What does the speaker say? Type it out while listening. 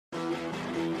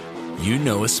You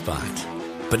know a spot,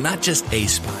 but not just a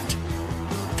spot,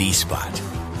 the spot.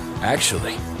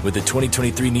 Actually, with the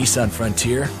 2023 Nissan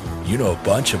Frontier, you know a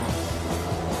bunch of them.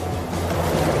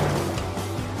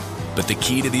 But the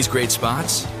key to these great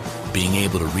spots? Being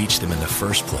able to reach them in the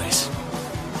first place.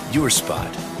 Your spot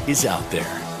is out there.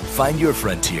 Find your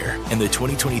Frontier in the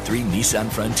 2023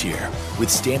 Nissan Frontier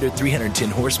with standard 310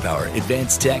 horsepower,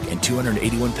 advanced tech, and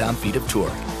 281 pound-feet of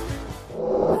torque.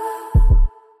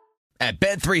 At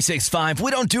Bet365, we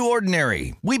don't do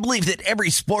ordinary. We believe that every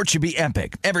sport should be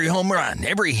epic. Every home run,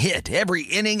 every hit, every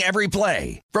inning, every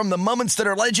play. From the moments that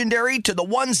are legendary to the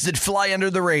ones that fly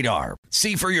under the radar.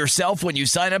 See for yourself when you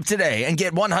sign up today and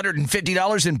get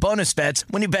 $150 in bonus bets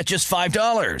when you bet just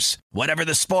 $5. Whatever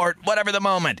the sport, whatever the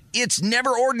moment, it's never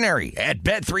ordinary at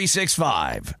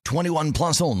Bet365. 21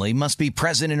 plus only. Must be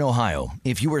present in Ohio.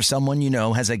 If you or someone you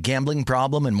know has a gambling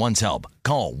problem and wants help,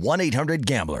 call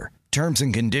 1-800-GAMBLER. Terms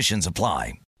and conditions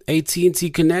apply. AT&T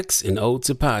connects an ode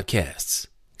to podcasts.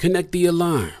 Connect the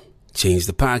alarm. Change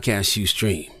the podcast you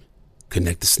stream.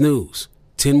 Connect the snooze.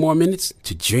 10 more minutes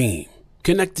to dream.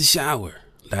 Connect the shower.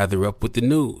 Lather up with the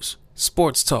news,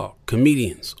 sports talk,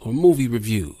 comedians, or movie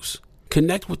reviews.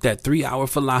 Connect with that 3-hour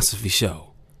philosophy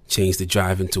show. Change the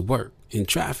drive into work in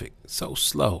traffic so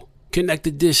slow. Connect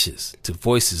the dishes to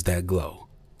voices that glow.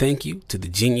 Thank you to the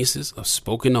geniuses of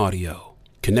spoken audio.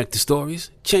 Connect the stories,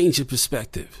 change your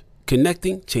perspective.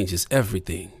 Connecting changes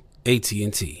everything.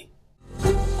 AT&T.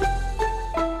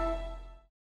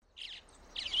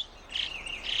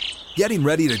 Getting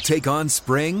ready to take on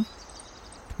spring?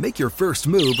 Make your first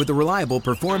move with the reliable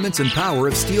performance and power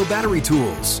of Steel battery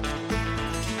tools.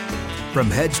 From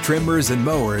hedge trimmers and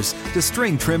mowers to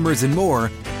string trimmers and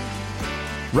more,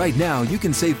 right now you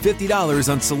can save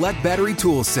 $50 on select battery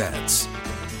tool sets.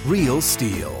 Real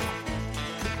Steel.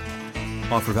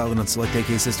 Offer valid on select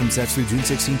AK system sets through June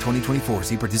 16, 2024.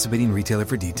 See participating retailer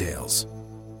for details.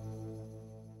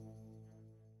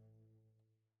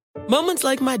 Moments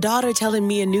like my daughter telling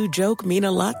me a new joke mean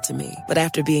a lot to me. But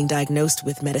after being diagnosed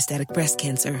with metastatic breast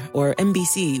cancer, or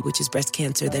MBC, which is breast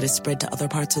cancer that is spread to other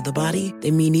parts of the body,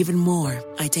 they mean even more.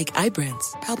 I take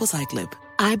Ibrance, palbociclib.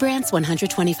 Ibrance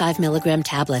 125 milligram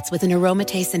tablets with an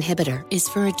aromatase inhibitor is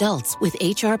for adults with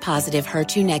HR-positive,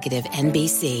 HER2-negative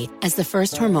MBC as the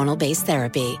first hormonal-based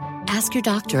therapy. Ask your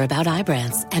doctor about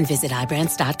Ibrance and visit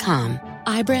Ibrance.com.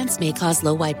 Ibrance may cause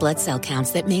low white blood cell counts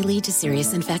that may lead to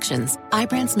serious infections.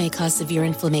 Ibrance may cause severe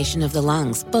inflammation of the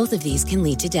lungs. Both of these can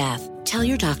lead to death. Tell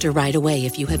your doctor right away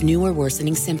if you have new or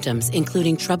worsening symptoms,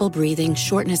 including trouble breathing,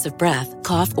 shortness of breath,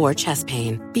 cough, or chest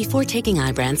pain. Before taking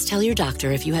Ibrance, tell your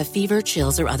doctor if you have fever,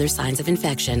 chills, or other signs of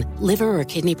infection, liver or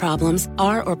kidney problems,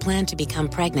 are or plan to become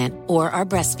pregnant, or are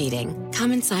breastfeeding.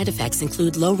 Common side effects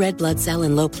include low red blood cell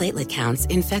and low platelet counts,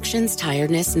 infections,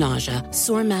 tiredness, nausea,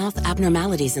 sore mouth,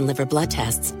 abnormalities in liver blood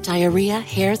tests, diarrhea,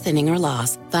 hair thinning or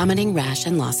loss, vomiting, rash,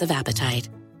 and loss of appetite.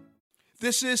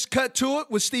 This is Cut to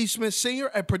It with Steve Smith Sr.,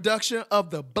 a production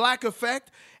of The Black Effect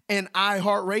and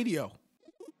iHeartRadio.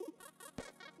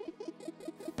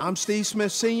 I'm Steve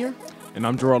Smith Sr. And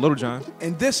I'm Gerard Littlejohn.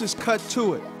 And this is Cut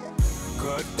to It.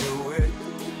 Cut to it,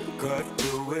 cut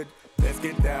to it, let's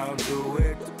get down to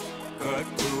it,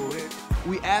 cut to it.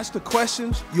 We ask the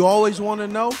questions you always want to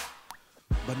know,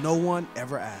 but no one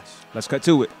ever asks. Let's cut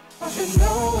to it. You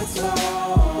know it's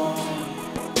on.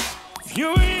 If you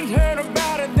ain't heard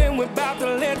about it, then we're about to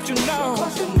let you know.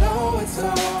 Cause you know it's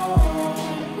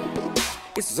on.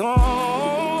 It's on.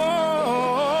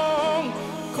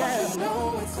 Cause you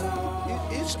know it's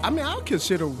on. I mean, I would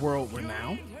consider world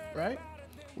renowned, right?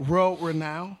 World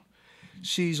renowned.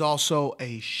 She's also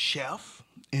a chef,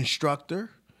 instructor,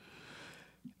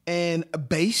 and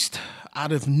based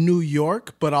out of New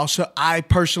York, but also I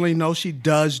personally know she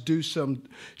does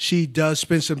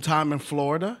spend some time in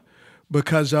Florida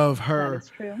because of her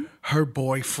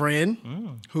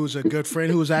boyfriend, who's a good friend,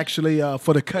 who's actually,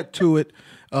 for the Cut to It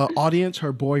audience,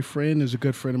 her boyfriend is a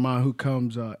good friend of mine who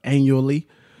comes annually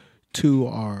to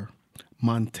our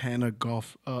Montana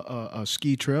golf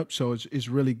ski trip. So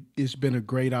it's been a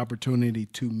great opportunity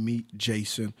to meet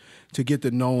Jason, to get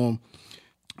to know him.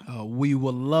 We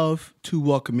would love to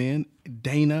welcome in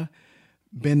Dana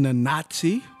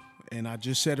Benenazzi, and I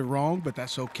just said it wrong, but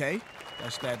that's okay.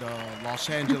 That's that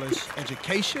Los Angeles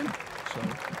education. So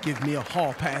give me a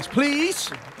hall pass,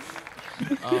 please.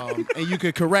 And you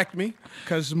can correct me,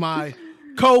 because my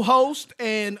co-host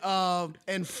and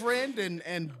friend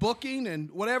and booking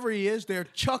and whatever he is, they're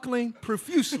chuckling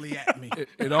profusely at me.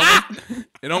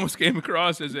 It almost came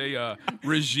across as a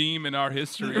regime in our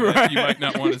history that you might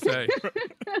not want to say.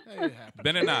 It happens.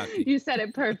 Benenati. You said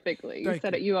it perfectly. Thank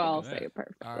said you. it. You all say it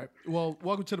perfectly. All right. Well,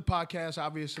 welcome to the podcast.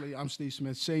 Obviously, I'm Steve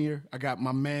Smith Sr. I got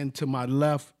my man to my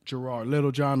left, Gerard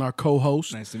Littlejohn, our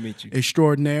co-host. Nice to meet you.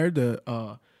 Extraordinaire.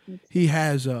 He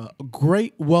has a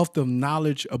great wealth of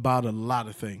knowledge about a lot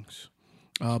of things.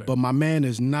 But my man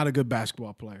is not a good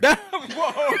basketball player.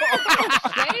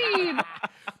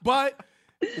 But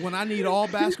when I need all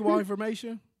basketball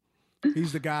information,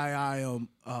 he's the guy I am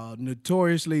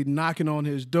notoriously knocking on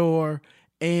his door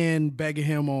and begging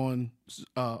him on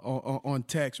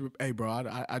text. Hey,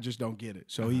 bro, I just don't get it.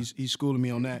 So he's schooling me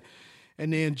on that.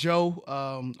 And then Joe,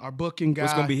 our booking guy.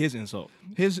 What's gonna be his insult?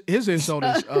 His insult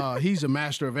is he's a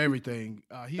master of everything.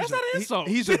 That's not an insult.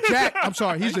 He's a jack. I'm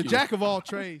sorry. He's a jack of all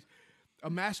trades, a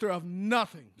master of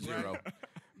nothing. Zero.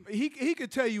 He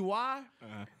could tell you why,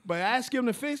 but ask him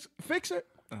to fix it.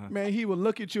 Man, he would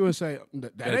look at you and say,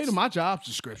 "That ain't my job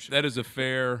description." That is a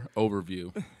fair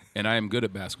overview, and I am good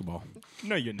at basketball.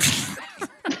 No, you're not.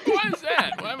 Why is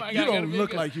that? Why am I? You don't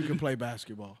look like you can play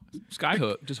basketball.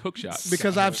 Skyhook, just hook shots.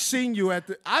 Because I've seen you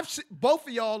I've seen both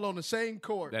of y'all on the same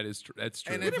court. That is true. That's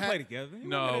true. And We didn't play together.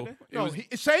 No,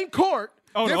 same court.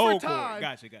 Oh, the different old time. court.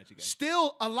 Gotcha.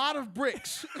 Still a lot of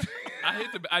bricks.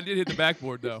 I did hit the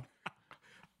backboard though.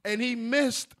 And he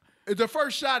missed the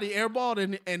first shot. He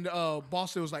airballed, and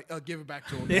Boston was like, "Give it back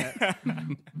to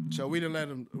him." So we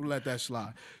didn't let that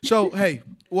slide. So hey,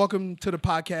 welcome to the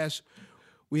podcast.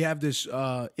 We have this.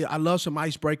 I love some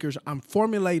icebreakers. I'm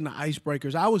formulating the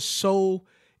icebreakers. I was so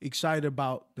excited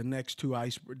about the next two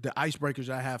the icebreakers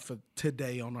I have for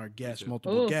today on our guests,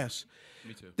 multiple guests.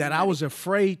 Me too. That I was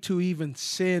afraid to even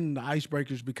send the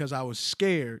icebreakers because I was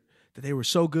scared that they were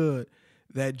so good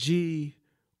that G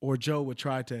or Joe would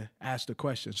try to ask the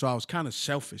question. So I was kind of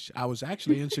selfish. I was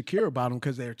actually insecure about them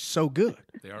because they're so good.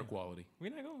 They are quality.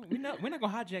 We're not gonna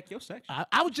hijack your section.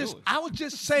 I was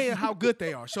just saying how good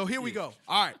they are. So here we go.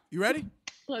 All right, you ready?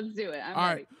 Let's do it. I'm All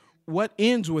ready. right. What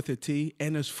ends with a T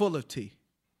and is full of T?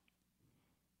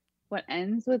 What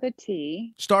ends with a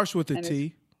T? Starts with a And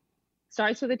T.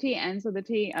 Starts with a T, ends with a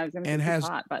T. I was going to say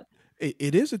teapot, but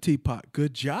It is a teapot.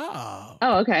 Good job.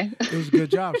 oh, okay. It was a good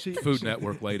job. Food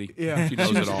Network lady. Yeah, she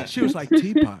knows it all. She was like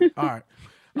teapot. All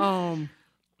right.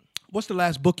 What's the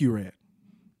last book you read?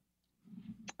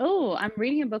 Oh, I'm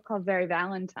reading a book called Very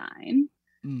Valentine,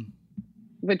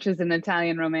 which is an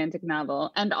Italian romantic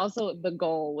novel, and also The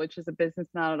Goal, which is a business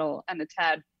novel and a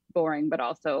tad boring, but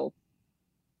also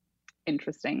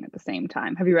interesting at the same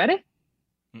time. Have you read it?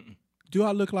 Do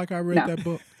I look like I read that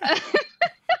book?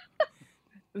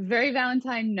 Very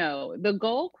Valentine, no. The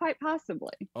Goal, quite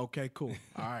possibly. Okay, cool.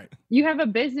 All right. You have a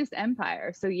business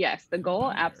empire, so yes, The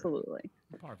Goal, absolutely.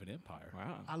 I'm part of an empire.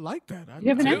 Wow. I like that. You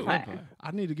have an empire.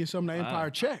 I need to get some of the Empire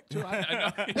check too.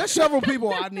 There's several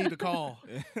people I need to call.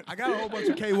 I got a whole bunch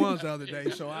of K1s the other day,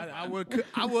 so I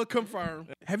would confirm.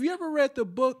 Have you ever read the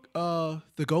book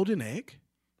The Golden Egg?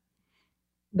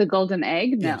 The Golden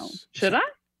Egg? No. Yes. Should I?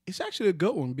 It's actually a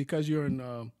good one because you're in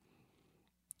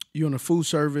a food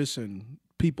service and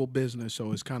people business,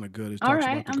 so it's kind of good. All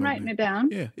right, I'm writing it down.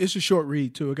 Yeah, it's a short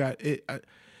read too.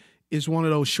 It's one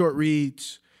of those short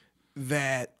reads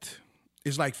that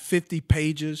is like 50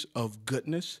 pages of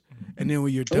goodness, and then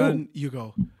when you're done, you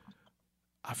go,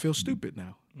 I feel stupid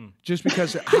now, just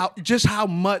because how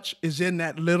much is in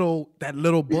that little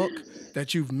book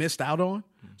that you've missed out on.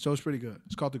 So it's pretty good.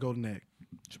 It's called The Golden Egg.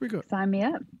 It's pretty good. Sign me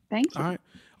up. Thank you. All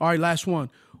right. Last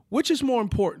one. Which is more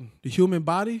important, the human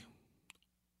body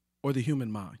or the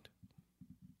human mind?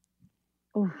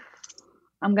 Oof.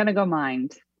 I'm gonna go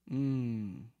mind.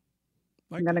 I'm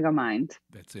gonna go mind.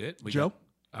 That's it. Joe?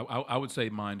 I would say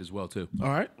mind as well too. All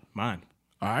right. Mine.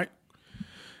 All right.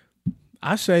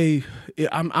 I say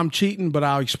I'm cheating, but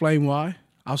I'll explain why.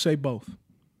 I'll say both.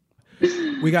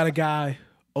 We got a guy,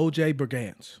 O.J.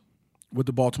 Brigance, with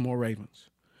the Baltimore Ravens,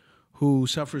 who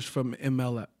suffers from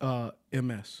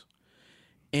MS.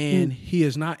 And he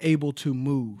is not able to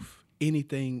move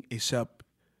anything except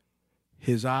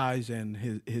his eyes and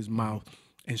his mouth.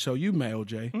 And so you met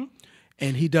O.J.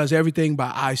 And he does everything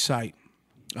by eyesight.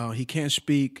 He can't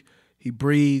speak. He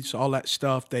breathes, all that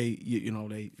stuff.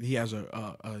 He has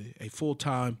a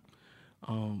full-time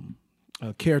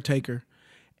caretaker,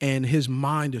 and his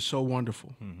mind is so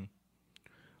wonderful.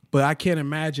 But I can't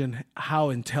imagine how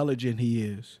intelligent he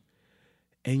is,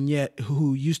 and yet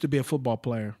who used to be a football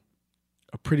player,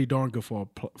 a pretty darn good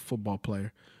football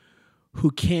player, who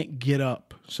can't get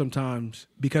up sometimes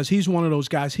because he's one of those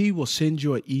guys, he will send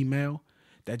you an email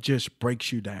that just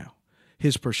breaks you down.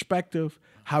 His perspective,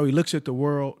 how he looks at the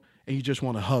world, and you just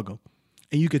want to hug him.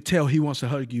 And you could tell he wants to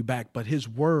hug you back, but his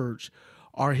words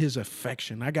are his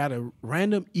affection. I got a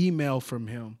random email from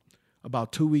him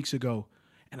about 2 weeks ago,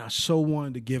 and I so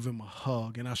wanted to give him a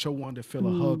hug, and I so wanted to feel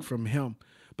a hug from him,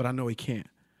 but I know he can't.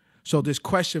 So this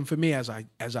question for me, as I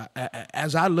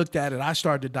looked at it, I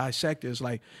started to dissect it. It's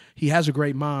like he has a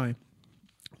great mind,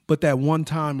 but that one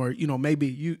time, or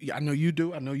maybe I know you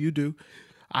do,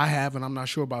 I have, and I'm not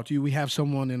sure about you. We have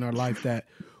someone in our life that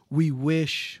we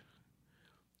wish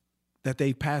that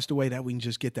they passed away, that we can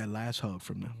just get that last hug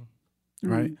from them,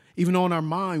 right? Even though in our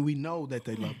mind we know that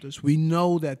they loved us, we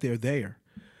know that they're there,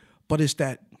 but it's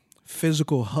that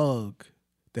physical hug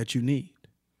that you need.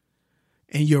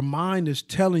 And your mind is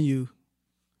telling you,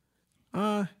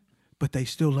 but they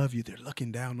still love you. They're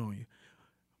looking down on you.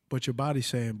 But your body's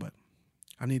saying, but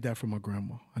I need that from my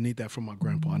grandma. I need that from my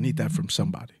grandpa. I need that from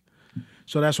somebody.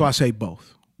 So that's why I say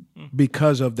both,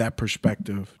 because of that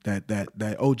perspective that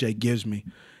OJ gives me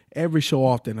every so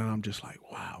often. And I'm just like,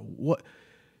 wow, what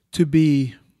to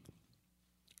be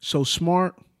so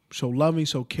smart, so loving,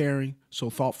 so caring, so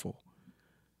thoughtful,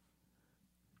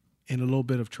 and a little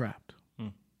bit of trapped.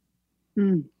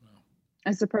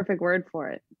 That's the perfect word for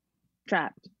it.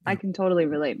 Trapped. I can totally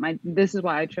relate. This is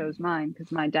why I chose mine,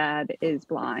 because my dad is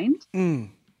blind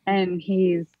and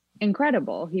he's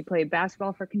incredible. He played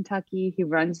basketball for Kentucky. He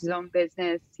runs his own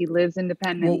business. He lives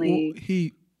independently.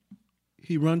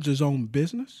 He runs his own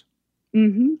business?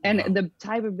 And the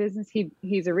type of business,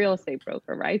 he's a real estate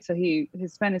broker, right? So he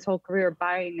has spent his whole career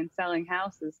buying and selling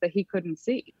houses that he couldn't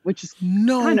see, which is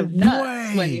kind of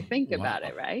nuts when you think about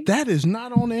it, right? That is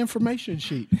not on the information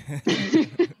sheet. We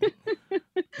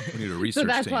need a research So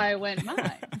that's team. why I went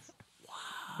mine.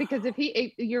 Because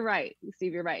you're right,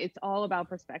 Steve, you're right. It's all about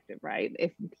perspective, right?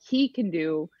 If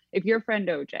your friend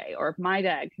OJ or if my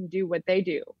dad can do what they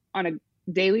do on a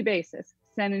daily basis,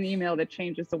 send an email that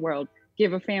changes the world,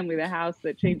 give a family the house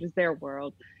that changes their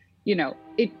world,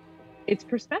 it's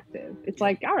perspective. It's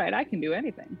like, all right, I can do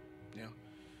anything. Yeah.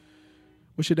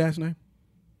 What's your dad's name?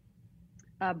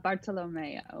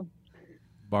 Bartolomeo.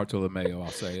 Bartolomeo,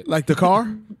 I'll say it. Like the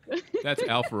car? That's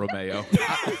Alfa Romeo.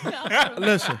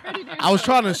 Listen, I was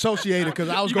trying to associate it because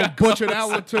I was going to butcher that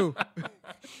one too.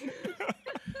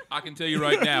 I can tell you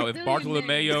right now, if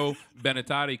Bartolomeo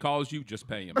Benettati calls you, just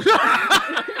pay him.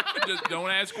 Just don't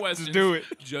ask questions. Just do it.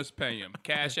 Just pay him.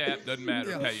 Cash app, doesn't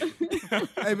matter. Pay him.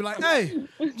 They be like, hey,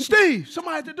 Steve,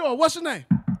 somebody at the door. What's his name?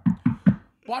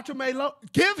 Bartolomeo.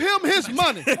 Give him his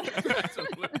money. That's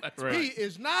right. He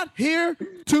is not here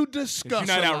to discuss.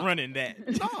 You're not outrunning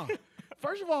that. No.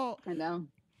 First of all, I know.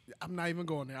 I'm not even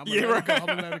going there. I'm going to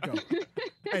let it go.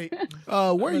 Hey,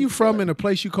 where are you from in a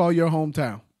place you call your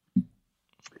hometown?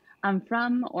 I'm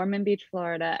from Ormond Beach,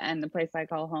 Florida, and the place I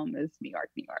call home is New York,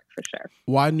 for sure.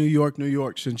 Why New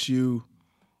York, since you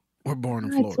were born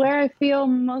in Florida? It's where I feel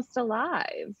most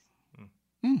alive.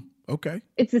 Okay.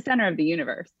 It's the center of the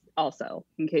universe, also,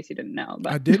 in case you didn't know.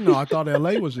 But I didn't know. I thought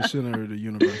L.A. was the center of the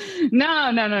universe.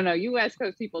 No. You West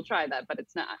Coast people try that, but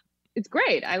it's not. It's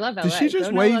great. I love LA. Did she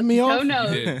just wave me off?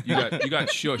 No. You got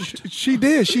shushed. She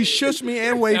did. She shushed me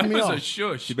and waved me That off. was a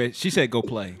shush. She said, "Go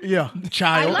play." Yeah, I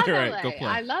child. love Correct. LA. Go play.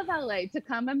 I love LA to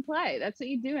come and play. That's what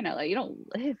you do in LA. You don't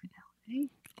live in LA.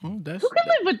 Oh, Who can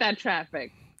live with that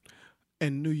traffic?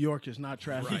 And New York is not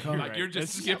traffic. Huh? Like you're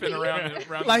just skipping around the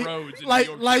roads in New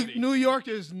York like City. New York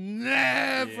is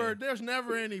never. Yeah. There's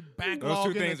never any backlog. Those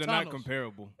two in things the are not tunnels.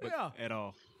 comparable at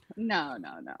all. No.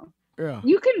 Yeah.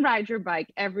 You can ride your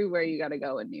bike everywhere you got to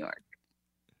go in New York.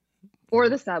 Or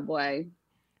the subway.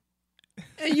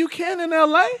 And you can in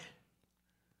LA?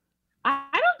 I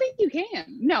don't think you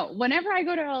can. No, whenever I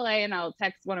go to LA and I'll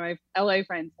text one of my LA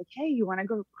friends, like, hey, you want to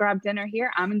go grab dinner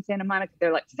here? I'm in Santa Monica.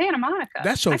 They're like, Santa Monica?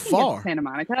 That's so I can get far. to Santa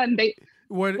Monica. And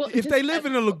if they live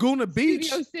in a Laguna Beach,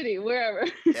 Studio City, wherever.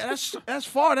 Yeah, that's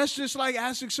far. That's just like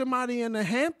asking somebody in the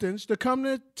Hamptons to come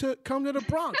to the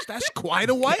Bronx. That's quite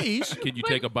a ways. Can you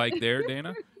take a bike there,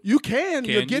 Dana? You can.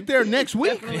 You'll get there next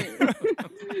week.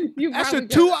 That's a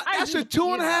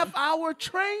 2.5 hour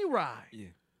train ride. Yeah.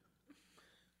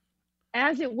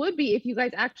 As it would be if you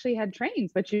guys actually had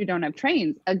trains, but you don't have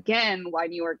trains. Again, why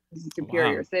New York is a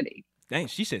superior city. Dang,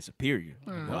 she said superior.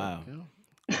 Wow.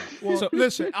 Yeah. Well,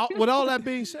 listen, with all that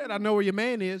being said, I know where your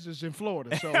man is. It's in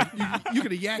Florida. So you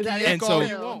can yak And all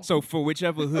you want. so for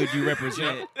whichever hood you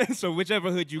represent, so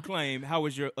whichever hood you claim, how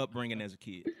was your upbringing as a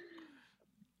kid?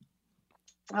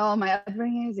 Oh, my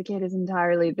upbringing as a kid is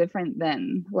entirely different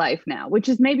than life now, which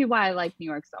is maybe why I like New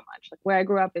York so much. Like where I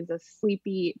grew up is a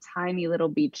sleepy, tiny little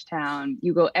beach town.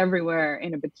 You go everywhere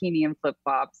in a bikini and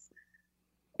flip-flops.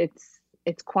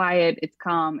 It's quiet, it's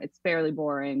calm, it's fairly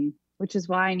boring, which is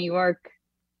why New York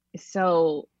is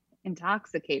so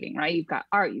intoxicating, right? You've got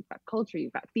art, you've got culture,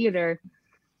 you've got theater.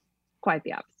 Quite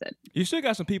the opposite. You still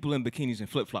got some people in bikinis and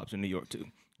flip-flops in New York too.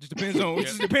 Just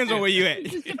depends on where you at.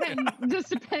 Just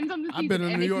depends on the season. I've been in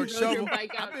and New if you York rode your several.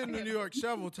 bike out I've been to to New it. York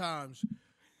several times.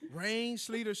 Rain,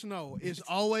 sleet, or snow. It's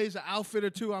always an outfit or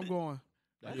two. I'm going.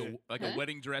 Like a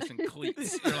wedding dress and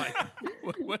cleats. You're like,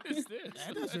 what is this?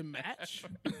 That doesn't match.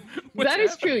 That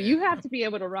is true. You have to be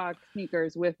able to rock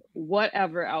sneakers with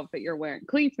whatever outfit you're wearing.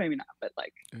 Cleats, maybe not, but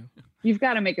like you've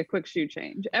got to make a quick shoe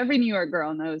change. Every New York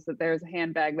girl knows that there's a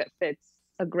handbag that fits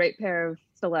a great pair of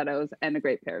stilettos and a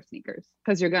great pair of sneakers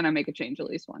because you're going to make a change at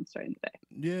least once during the day.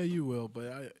 Yeah, you will.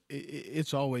 But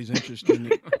it's always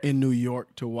interesting in New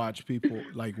York to watch people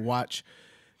watch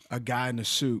a guy in a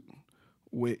suit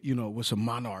with some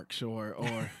monarchs or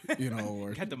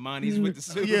Got the monies with the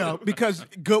suit. Yeah, because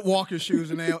good walking shoes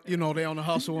and they on the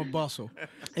hustle and bustle.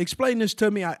 Explain this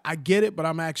to me. I get it, but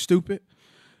I'm act stupid.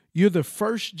 You're the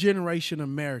first generation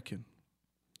American.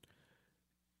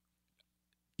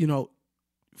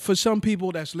 For some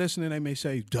people that's listening, they may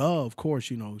say, duh, of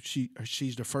course,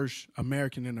 she's the first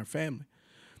American in her family.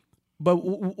 But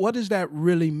what does that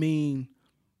really mean?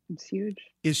 It's huge.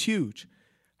 It's huge.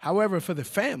 However, for the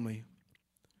family,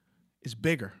 it's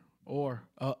bigger or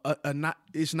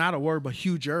it's not a word, but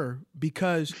huger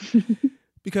because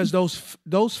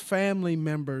those family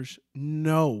members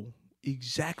know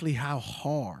exactly how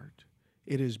hard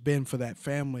it has been for that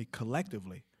family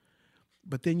collectively.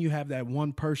 But then you have that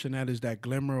one person that is that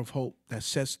glimmer of hope that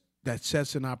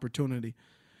sets an opportunity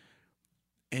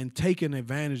and taking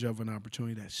advantage of an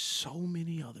opportunity that so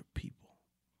many other people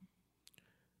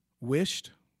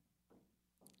wished,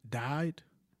 died,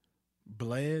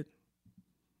 bled,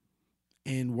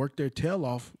 and worked their tail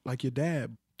off like your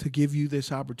dad to give you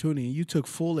this opportunity. And you took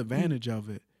full advantage of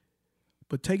it.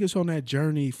 But take us on that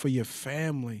journey for your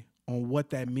family on what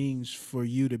that means for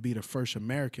you to be the first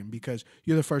American, because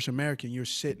you're the first American. You're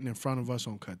sitting in front of us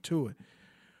on Cut To It.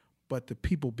 But the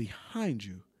people behind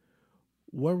you,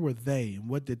 where were they and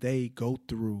what did they go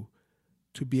through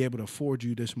to be able to afford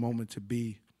you this moment to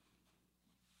be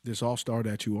this all-star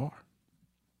that you are?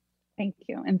 Thank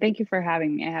you. And thank you for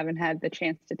having me. I haven't had the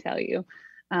chance to tell you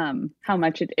how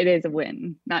much it is a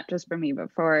win, not just for me,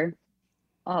 but for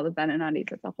all the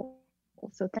Beninattis as a whole.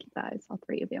 So thank you guys, all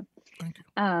three of you. Thank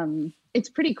you. It's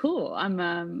pretty cool.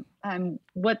 I'm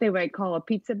what they might call a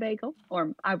pizza bagel,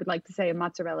 or I would like to say a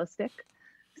mozzarella stick.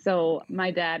 So my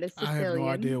dad is Sicilian. I have no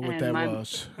idea what that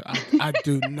was. I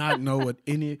do not know what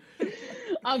any.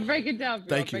 I'll break it down.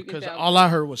 Thank you, because all I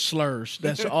heard was slurs.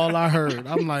 That's all I heard.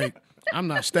 I'm like, I'm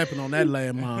not stepping on that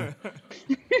landmine.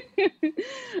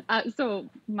 So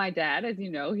my dad, as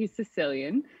you know, he's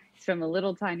Sicilian. He's from a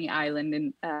little tiny island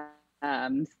in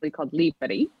called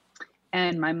Lipari.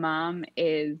 And my mom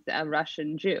is a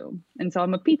Russian Jew. And so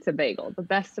I'm a pizza bagel, the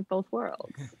best of both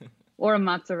worlds, or a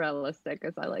mozzarella stick,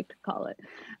 as I like to call it.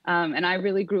 And I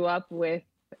really grew up with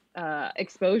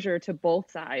exposure to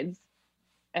both sides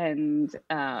and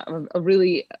a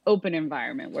really open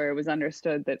environment where it was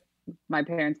understood that my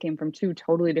parents came from two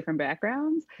totally different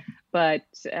backgrounds, but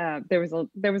there was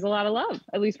a lot of love,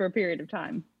 at least for a period of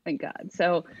time, thank God.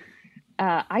 So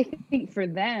I think for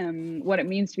them, what it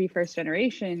means to be first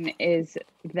generation is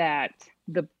that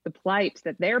the plight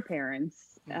that their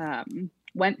parents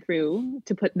went through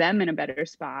to put them in a better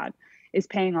spot is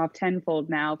paying off tenfold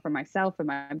now for myself and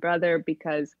my brother,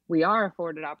 because we are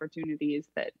afforded opportunities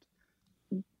that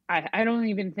I don't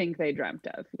even think they dreamt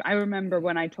of. I remember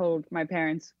when I told my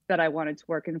parents that I wanted to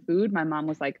work in food, my mom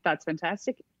was like, that's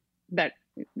fantastic. That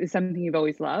is something you've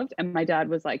always loved. And my dad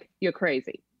was like, you're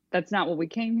crazy. That's not what we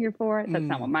came here for. That's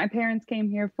not what my parents came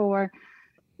here for.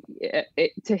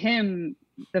 To him,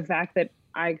 the fact that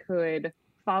I could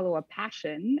follow a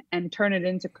passion and turn it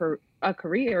into a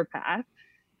career path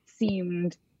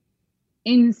seemed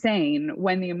insane,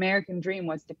 when the American dream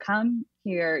was to come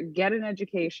here, get an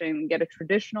education, get a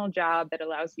traditional job that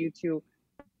allows you to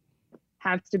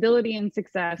have stability and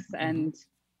success and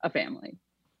a family.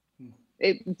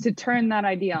 To turn that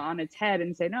idea on its head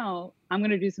and say, no, I'm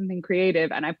going to do something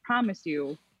creative, and I promise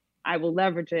you I will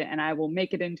leverage it and I will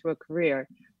make it into a career.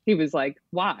 He was like,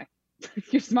 why?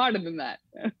 You're smarter than that.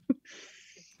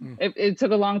 It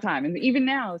took a long time. And even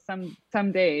now,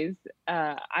 some days,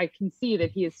 I can see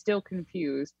that he is still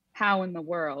confused how in the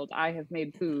world I have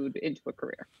made food into a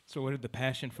career. So where did the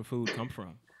passion for food come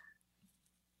from?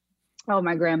 Oh,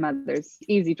 my grandmother's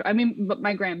easy. But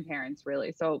my grandparents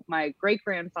really. So my great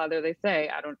grandfather, they say,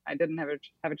 I didn't have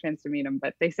a chance to meet him,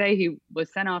 but they say he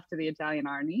was sent off to the Italian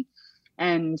army,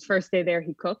 and first day there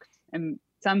he cooked, and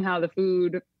somehow the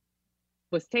food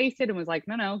was tasted and was like,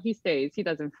 no, he stays. He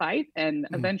doesn't fight, and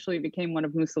eventually became one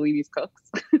of Mussolini's cooks.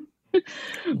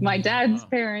 My dad's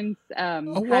parents had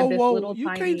this little you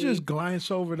tiny... can't just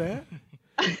glance over that.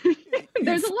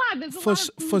 There's a lot. There's a lot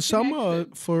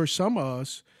of for some of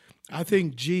us, I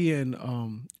think G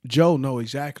and Joe know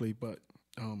exactly, but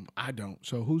I don't.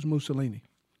 So who's Mussolini?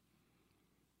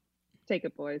 Take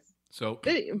it, boys. So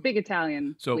big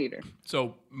Italian leader.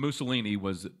 So Mussolini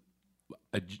was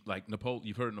like Napoleon.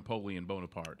 You've heard of Napoleon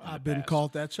Bonaparte. I've been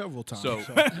called that several times. So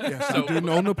yes, I do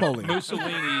know Napoleon.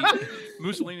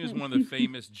 Mussolini is one of the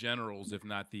famous generals, if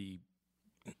not the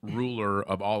ruler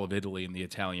of all of Italy in the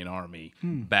Italian army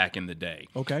back in the day.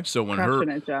 Okay. So when her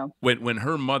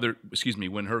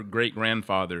great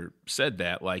grandfather said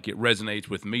that, like, it resonates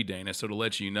with me, Dana. So to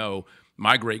let you know,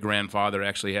 my great grandfather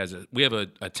actually we have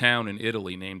a town in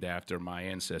Italy named after my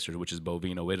ancestors, which is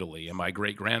Bovino, Italy. And my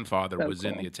great grandfather was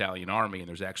in the Italian army, and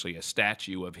there's actually a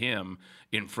statue of him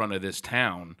in front of this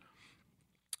town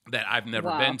that I've never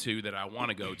been to that I want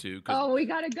to go to. Oh, we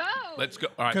gotta go. Let's go.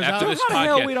 All right, after this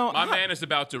podcast, my man is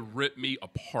about to rip me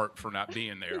apart for not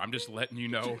being there. I'm just letting you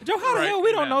know. Joe, how the hell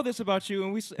we don't know this about you,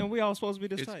 and we all supposed to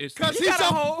be this tight? Because he's a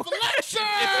flexer.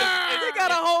 He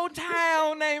got a whole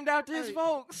town named after his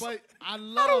folks. But I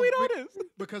love. How do we know this?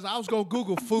 Because I was gonna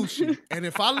Google Fushi, and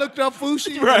if I looked up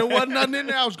Fushi and there wasn't nothing in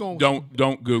there, I was gonna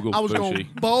don't Google. I was Fushi.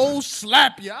 gonna bowl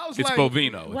slap you. I was It's like,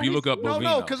 Bovino. If you look up Bovino,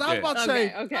 no, because I was about to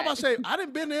say, Okay. I was about to say, I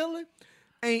didn't been to Italy.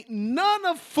 Ain't none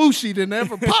of Fushi that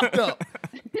ever popped up.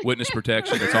 Witness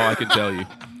protection. That's all I can tell you.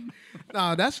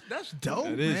 No, that's dope,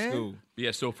 That man. is cool.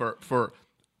 Yeah. So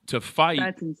to fight,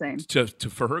 That's insane.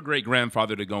 For her great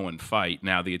grandfather to go and fight.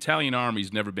 Now, the Italian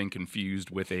army's never been confused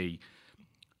with a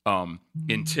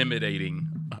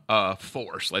intimidating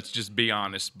force. Let's just be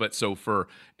honest. But so for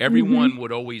everyone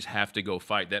would always have to go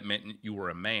fight. That meant you were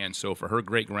a man. So for her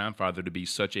great grandfather to be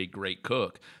such a great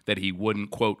cook that he wouldn't,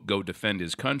 quote, go defend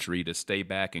his country, to stay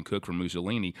back and cook for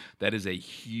Mussolini, that is a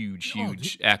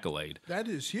huge accolade. That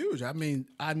is huge. I mean,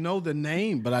 I know the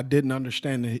name, but I didn't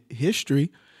understand the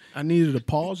history. I needed to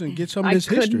pause and get some of this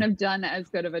history. I couldn't have done as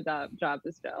good of a job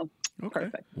as Joe. Okay.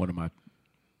 Perfect. One of my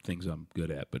things I'm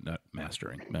good at, but not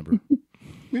mastering. Remember?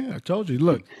 Yeah, I told you.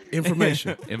 Look,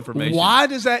 information. Information. Why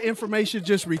does that information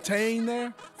just retain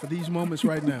there for these moments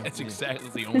right now? That's exactly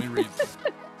the only reason.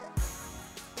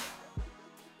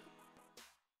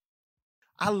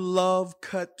 I love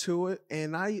Cut to It,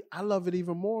 and I love it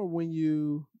even more when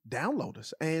you download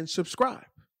us and subscribe.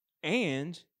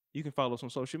 And you can follow us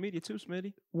on social media too,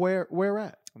 Smitty. Where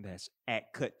at? That's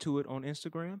at Cut To It on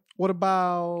Instagram. What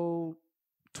about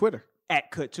Twitter? At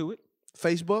Cut To It.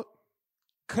 Facebook?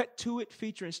 Cut To It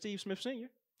featuring Steve Smith Sr.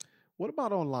 What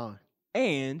about online?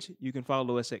 And you can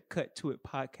follow us at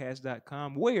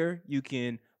cuttoitpodcast.com, where you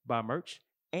can buy merch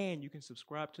and you can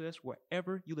subscribe to us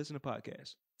wherever you listen to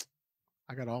podcasts.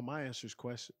 I got all my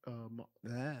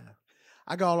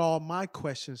I got all my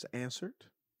questions answered.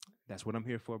 That's what I'm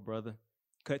here for, brother.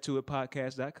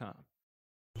 Cuttoitpodcast.com.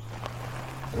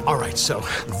 All right, so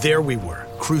there we were,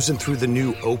 cruising through the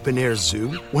new open-air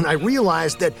zoo, when I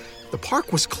realized that the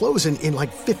park was closing in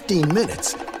like 15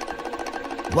 minutes.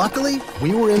 Luckily,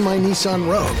 we were in my Nissan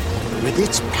Rogue. With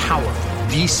its powerful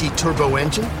VC turbo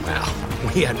engine,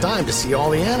 well, we had time to see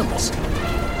all the animals.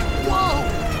 Whoa!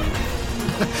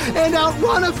 And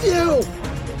outrun a few!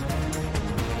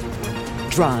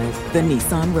 Drive the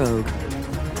Nissan Rogue.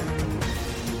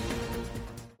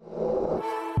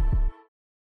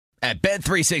 At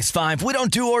Bet365, we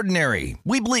don't do ordinary.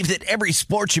 We believe that every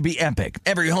sport should be epic.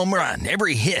 Every home run,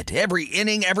 every hit, every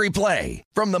inning, every play.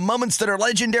 From the moments that are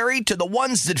legendary to the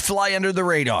ones that fly under the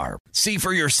radar. See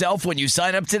for yourself when you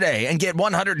sign up today and get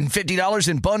 $150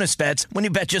 in bonus bets when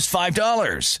you bet just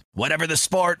 $5. Whatever the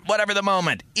sport, whatever the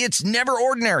moment, it's never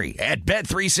ordinary at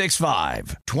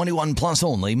Bet365. 21 plus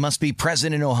only. Must be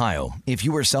present in Ohio. If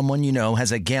you or someone you know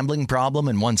has a gambling problem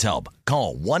and wants help,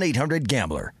 call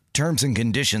 1-800-GAMBLER. Terms and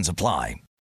conditions apply.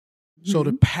 So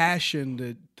the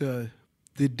passion, the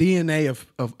DNA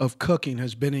of cooking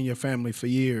has been in your family for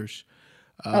years.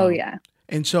 Oh, yeah.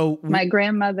 And so my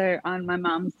grandmother on my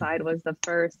mom's side was the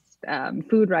first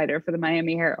food writer for the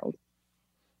Miami Herald,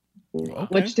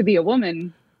 which, to be a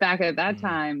woman back at that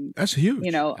time, that's huge.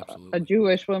 You know, a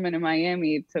Jewish woman in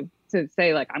Miami to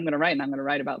say, like, I'm going to write, and I'm going to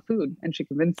write about food. And she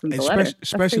convinced them to let her.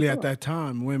 Especially at that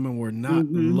time, women were not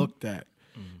looked at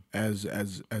as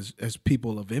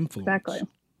people of influence. Exactly.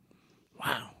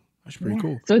 Wow. That's pretty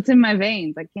cool. So it's in my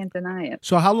veins. I can't deny it.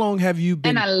 So how long have you been?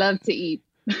 And I love to eat.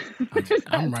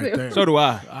 I'm right there. So do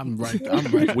I. I'm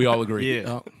right. We all agree.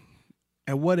 Yeah.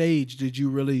 At what age did you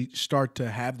really start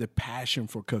to have the passion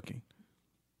for cooking?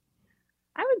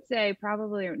 I would say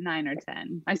probably 9 or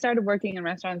 10. I started working in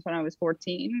restaurants when I was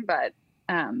 14, but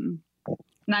 9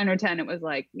 or 10, it was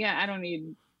like, yeah, I don't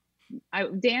need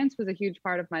dance was a huge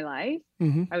part of my life.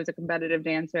 I was a competitive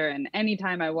dancer, and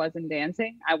anytime I wasn't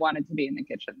dancing, I wanted to be in the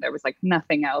kitchen. There was like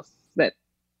nothing else that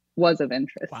was of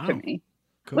interest to me.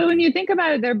 But when you think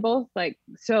about it, they're both like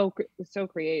so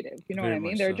creative. You know what I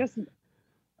mean? They're just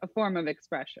a form of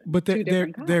expression. But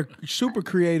they're super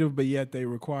creative, but yet they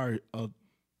require a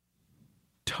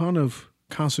ton of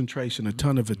concentration, a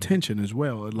ton of attention as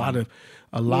well. A lot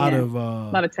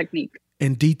of technique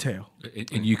and detail.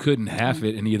 And you couldn't half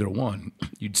it in either one.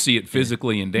 You'd see it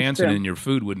physically in dancing, and your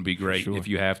food wouldn't be great if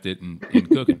you halved it in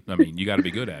cooking. I mean, you got to be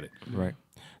good at it. Right.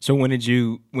 So when did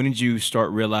you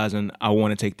start realizing I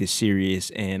want to take this serious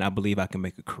and I believe I can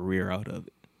make a career out of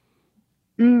it?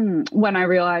 When I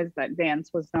realized that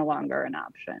dance was no longer an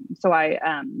option. So I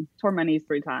tore my knees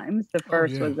 3 times. The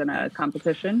first was in a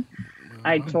competition.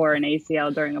 I tore an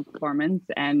ACL during a performance,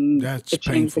 and it changed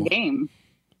painful. the game.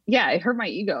 Yeah, it hurt my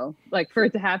ego. Like for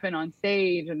it to happen on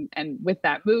stage and with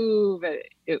that move.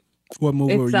 What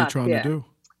move were you trying to do?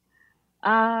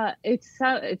 It's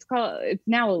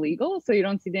now illegal, so you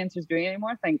don't see dancers doing it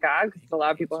anymore. Thank God, because a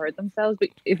lot of people hurt themselves. But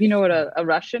if you know what a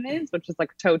Russian is, which is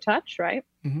like a toe touch, right?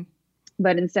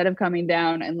 But instead of coming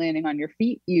down and landing on your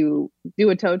feet, you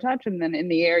do a toe touch, and then in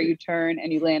the air you turn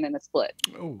and you land in a split.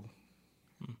 Oh,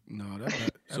 no, that's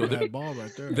a bad ball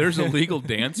right there. There's illegal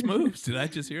dance moves. Did I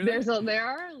just hear that? There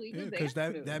are illegal dance moves.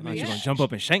 That You're means gonna jump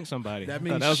up and shank somebody. That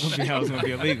means that was gonna be how it was gonna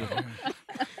be illegal.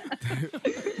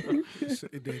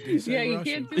 Yeah, you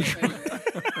can't do it.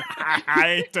 I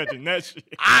ain't touching that shit.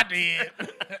 I did.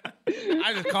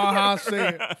 I just call how I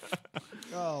said.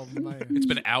 Oh man, it's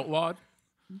been outlawed.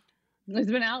 It's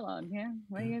been outlawed. Yeah,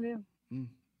 what are you gonna do?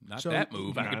 Not that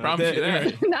move. I can promise you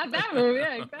that. Not that move.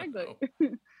 Yeah, exactly.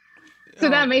 So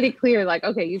that made it clear, like,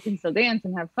 okay, you can still dance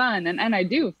and have fun, and I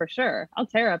do for sure. I'll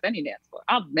tear up any dance floor.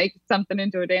 I'll make something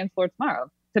into a dance floor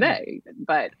today.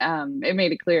 But it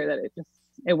made it clear that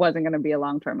it wasn't going to be a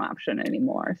long-term option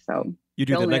anymore. So you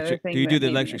do the electric? Do you do the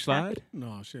electric slide?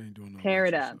 No, she ain't doing no. Tear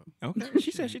it up. Okay,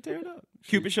 she said she tear it up.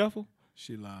 Cupid shuffle.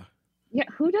 She lied. Yeah,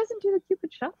 who doesn't do the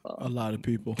Cupid shuffle? A lot of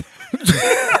people.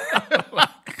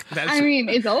 I mean,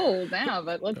 it's old now,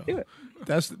 but let's do it.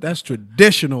 That's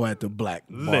traditional at the black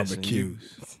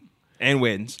barbecues and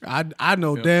weddings. I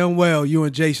know damn well you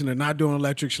and Jason are not doing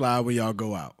electric slide when y'all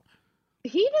go out.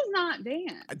 He does not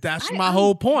dance. That's my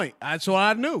whole point. That's what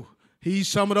I knew. He's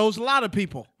some of those a lot of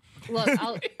people. Look,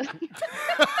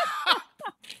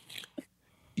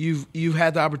 you've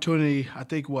had the opportunity. I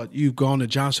think you've gone to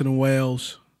Johnson &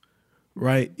 Wales,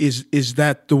 right? Is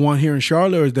that the one here in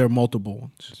Charlotte, or is there multiple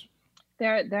ones?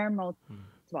 There are multiple.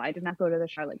 So I did not go to the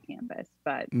Charlotte campus,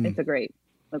 but it's a great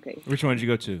location. Which one did you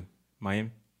go to? Miami?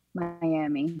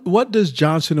 Miami. What does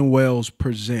Johnson & Wales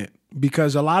present?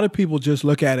 Because a lot of people just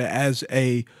look at it as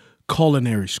a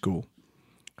culinary school.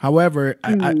 However,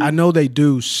 I know they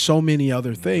do so many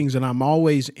other things, and I'm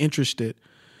always interested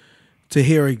to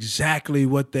hear exactly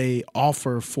what they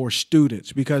offer for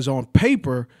students, because on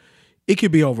paper, it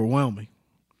could be overwhelming,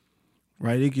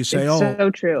 right? It could say, so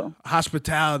true.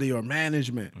 Hospitality or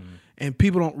management. And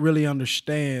people don't really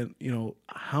understand,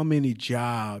 how many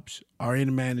jobs are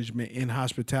in management, in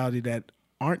hospitality, that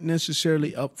aren't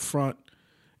necessarily upfront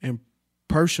and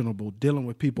personable, dealing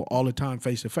with people all the time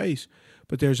face to face.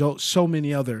 But there's so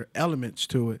many other elements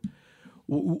to it.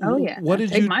 Oh yeah. What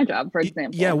did Take my job, for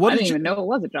example. Yeah. I didn't even know it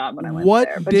was a job when I went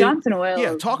there. But Johnson & Wales.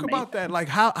 Yeah. Talk about that. Like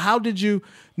how did you,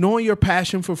 knowing your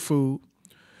passion for food,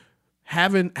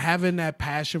 having that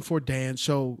passion for dance.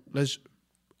 So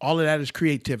all of that is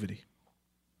creativity.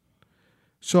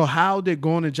 So how did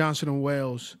going to Johnson &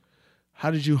 Wales,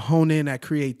 how did you hone in that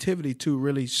creativity to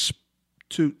really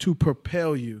to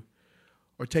propel you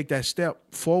or take that step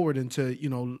forward into,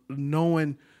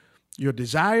 knowing your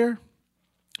desire,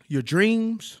 your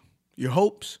dreams, your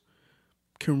hopes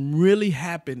can really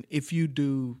happen if you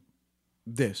do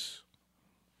this?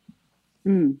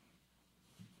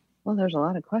 Well, there's a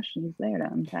lot of questions there to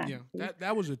unpack. Yeah,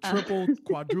 that was a triple,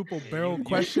 quadruple barrel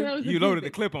question. You loaded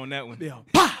the clip on that one. Yeah,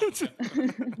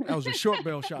 that was a short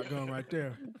barrel shotgun right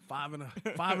there. Five and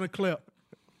a clip.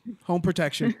 Home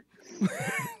protection.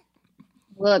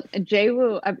 Look,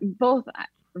 JWU,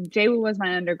 JWU was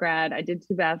my undergrad. I did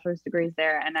 2 bachelor's degrees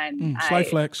there, and I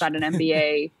got an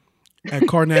MBA at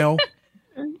Cornell.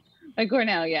 At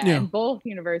Cornell, yeah. And both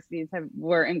universities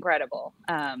were incredible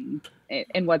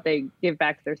in what they give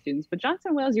back to their students. But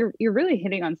Johnson & Wales, you're really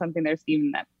hitting on something there,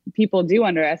 Stephen, that people do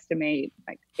underestimate.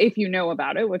 Like, if you know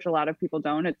about it, which a lot of people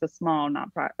don't, it's a small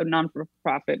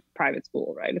non-for-profit private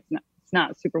school, right? It's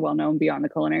not super well known beyond the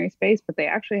culinary space, but they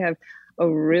actually have a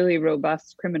really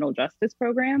robust criminal justice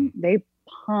program. They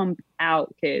pump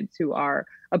out kids who are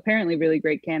apparently really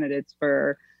great candidates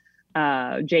for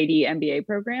JD MBA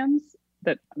programs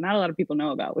that not a lot of people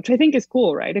know about, which I think is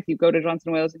cool, right? If you go to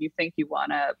Johnson & Wales and you think you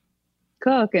want to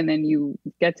cook and then you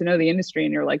get to know the industry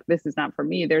and you're like, this is not for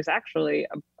me, there's actually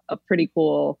a pretty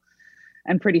cool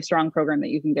and pretty strong program that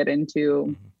you can get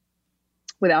into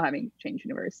without having to change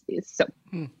universities. So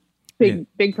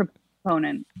big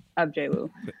proponent of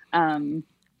JWU.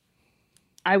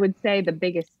 I would say the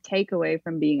biggest takeaway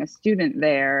from being a student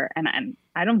there, and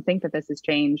I don't think that this has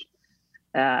changed,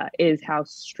 is how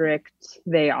strict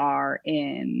they are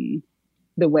in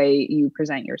the way you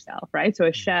present yourself, right? So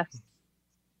as chefs,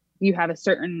 you have a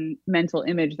certain mental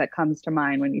image that comes to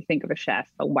mind when you think of a chef: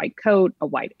 a white coat, a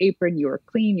white apron, you're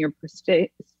clean, you're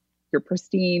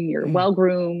pristine, you're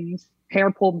well-groomed, hair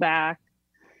pulled back.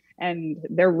 And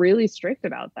they're really strict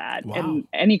about that. Wow. And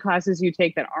any classes you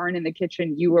take that aren't in the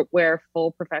kitchen, you wear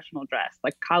full professional dress.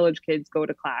 Like college kids go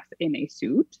to class in a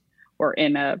suit or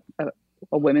in a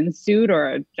women's suit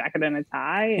or a jacket and a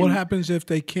tie. What happens if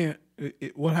they can't?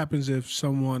 What happens if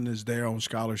someone is there on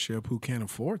scholarship who can't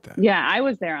afford that? Yeah, I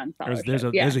was there on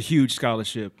scholarship. There's a huge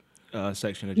scholarship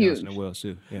section of Johnson & Wales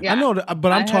too. Yeah. I know that,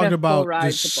 but I'm talking about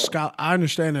this. I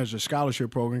understand there's a scholarship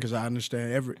program because I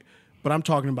understand but I'm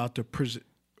talking about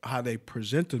how they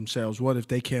present themselves. What if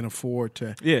they can't afford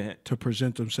to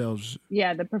present themselves?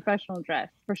 Yeah, the professional dress,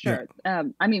 for sure. Yeah.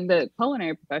 I mean, the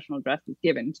culinary professional dress is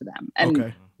given to them.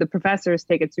 And the professors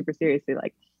take it super seriously.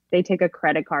 Like, they take a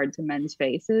credit card to men's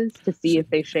faces to see if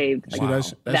they shaved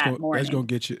that morning. That's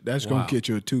going to get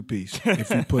you a two-piece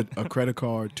if you put a credit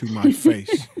card to my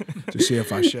face to see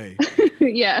if I shave.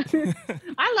 Yeah.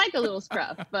 I like a little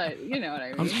scruff, but you know what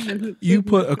I mean. You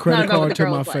put a credit card to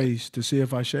my face to see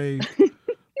if I shave.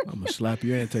 I'm going to slap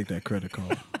you and take that credit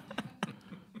card.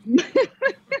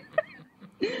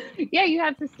 Yeah, you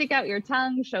have to stick out your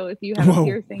tongue, show if you have a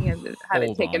piercing, have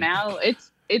it taken out.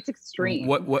 It's extreme.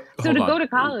 So to go to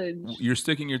college. You're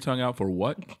sticking your tongue out for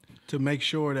what? To make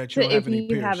sure that you don't have any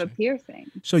piercing. If you have a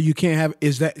piercing. So you can't have,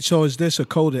 is this a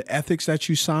code of ethics that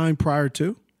you signed prior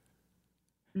to?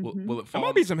 Will it fall? There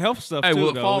might be some health stuff too,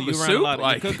 will it fall you the run soup? a lot,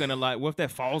 you're cooking a lot. What if that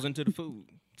falls into the food?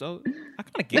 So I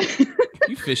kind of get it.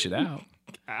 You fish it out.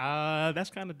 That's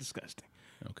kind of disgusting.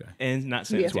 Okay. And not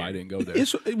sanitary. That's why I didn't go there.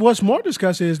 What's more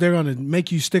disgusting is they're going to make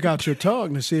you stick out your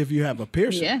tongue to see if you have a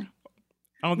piercing. Yeah.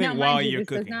 I don't think while you're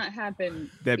cooking. This does not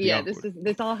happen. Yeah,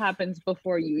 this all happens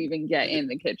before you even get in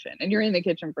the kitchen, and you're in the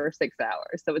kitchen for 6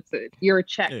 hours. So you're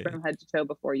checked from head to toe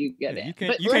before you get in.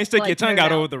 You can't stick your tongue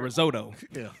out over the risotto.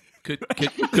 Yeah.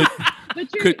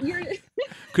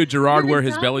 Could Gerard wear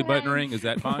his belly button ring? Is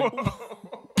that fine?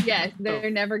 Yes,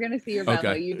 they're never going to see your belly.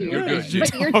 Okay. You do your thing.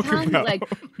 But your tongue, like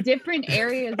different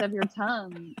areas of your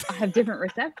tongue have different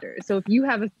receptors. So if you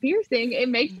have a piercing, it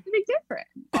makes a big difference.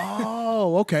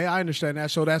 Oh, okay. I understand that.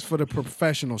 So that's for the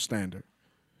professional standard.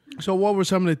 So what were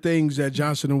some of the things that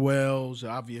Johnson & Wales,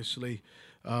 obviously,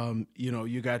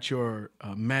 you got your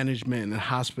management and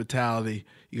hospitality,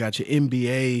 you got your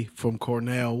MBA from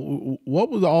Cornell.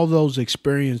 What were all those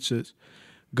experiences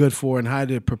good for, and how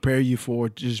did it prepare you for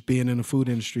just being in the food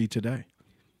industry today?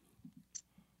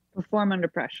 Perform under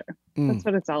pressure. That's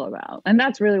what it's all about. And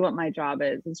that's really what my job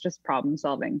is. It's just problem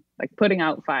solving, like putting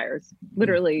out fires,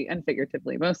 literally and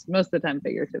figuratively, most of the time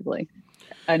figuratively,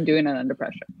 and doing it under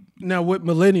pressure. Now with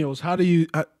millennials, how do you,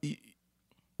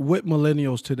 with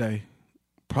millennials today,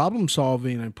 problem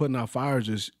solving and putting out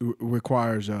fires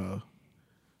requires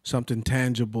something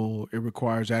tangible. It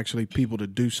requires actually people to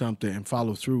do something and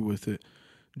follow through with it.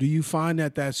 Do you find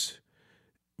that that's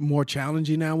more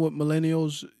challenging now with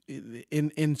millennials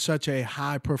in such a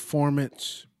high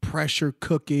performance, pressure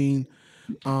cooking,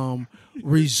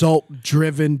 result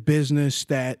driven business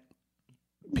that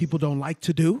people don't like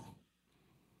to do?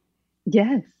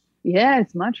 Yes. Yeah,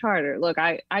 it's much harder. Look,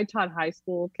 I taught high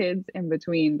school kids in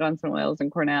between Johnson & Wales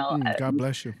and Cornell. God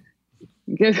bless you.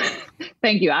 Good.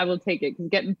 Thank you. I will take it, because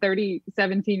getting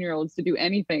 17-year-olds to do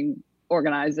anything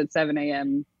organized at 7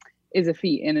 a.m. is a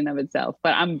feat in and of itself.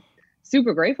 But I'm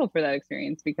super grateful for that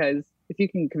experience, because if you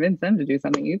can convince them to do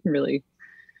something, you can really,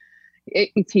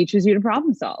 it teaches you to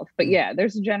problem solve. But yeah,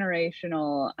 there's a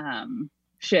generational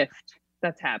shift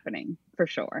that's happening for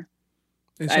sure.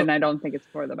 And I don't think it's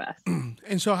for the best.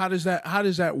 And so how does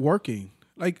that working?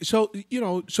 Like, so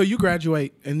you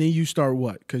graduate and then you start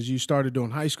what? Because you started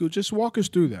doing high school. Just walk us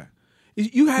through that.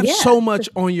 You have so much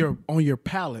on your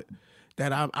palate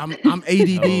that I'm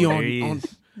ADD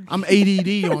I'm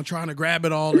ADD on trying to grab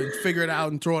it all and figure it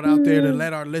out and throw it out there to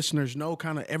let our listeners know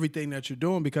kind of everything that you're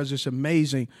doing, because it's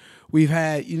amazing. We've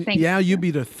had you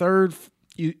be the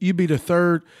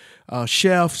third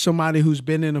chef, somebody who's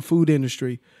been in the food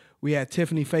industry We had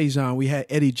Tiffany Faison. We had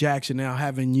Eddie Jackson. Now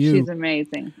having you. She's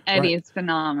amazing. Eddie is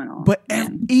phenomenal. But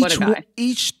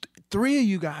each three of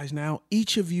you guys now,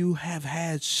 each of you have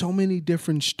had so many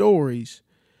different stories.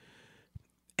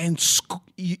 And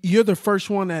you're the first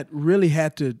one that really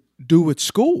had to do with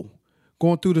school,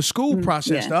 going through the school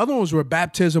process. Yeah. The other ones were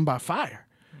baptism by fire,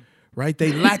 right?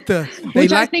 They lack the...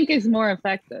 Which I think is more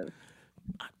effective.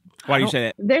 Why do you say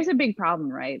that? There's a big problem,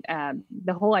 right?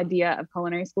 The whole idea of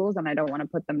culinary schools, and I don't want to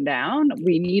put them down,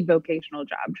 we need vocational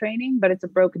job training, but it's a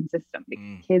broken system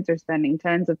because kids are spending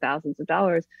tens of thousands of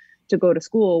dollars to go to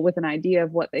school with an idea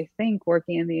of what they think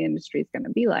working in the industry is going to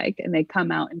be like. And they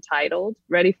come out entitled,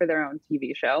 ready for their own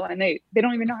TV show. And they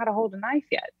don't even know how to hold a knife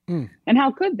yet. And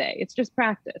how could they? It's just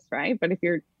practice, right? But if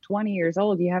you're 20 years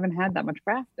old, you haven't had that much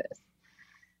practice.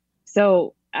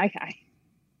 So I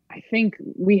think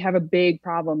we have a big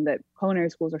problem that culinary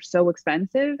schools are so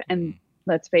expensive, and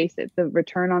let's face it, the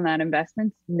return on that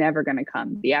investment's never going to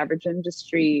come. The average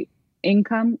industry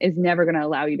income is never going to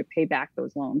allow you to pay back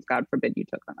those loans. God forbid you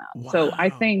took them out. Wow. So I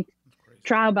think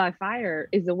trial by fire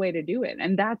is the way to do it.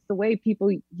 And that's the way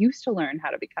people used to learn how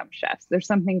to become chefs. There's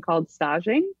something called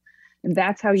staging, and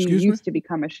that's how you used to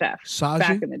become a chef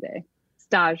back in the day.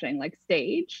 Staging, like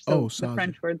stage. So the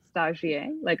French word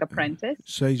stagiaire, like apprentice.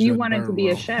 If you wanted to be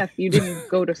a chef, you didn't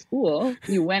go to school.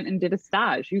 You went and did a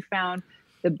stage. You found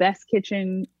the best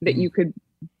kitchen that you could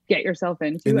get yourself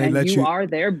into, and you are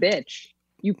their bitch.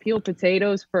 You peel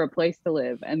potatoes for a place to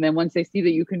live. And then once they see that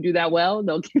you can do that well,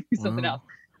 they'll give you something else.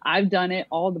 I've done it.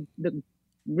 All the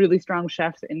really strong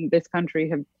chefs in this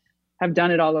country have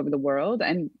done it all over the world.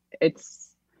 And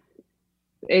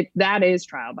that is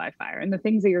trial by fire. And the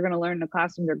things that you're going to learn in the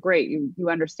classrooms are great. You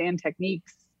understand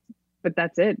techniques, but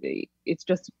that's it. It's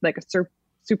just like a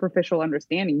superficial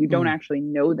understanding. You don't actually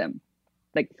know them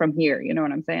like from here. You know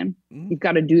what I'm saying? You've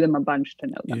got to do them a bunch to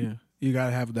know them. Yeah. You got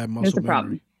to have that muscle It's a memory.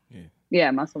 problem. Yeah,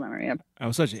 muscle memory. Yeah. That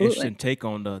was such an interesting take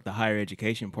on the higher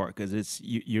education part, because it's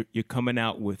you're coming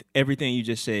out with everything you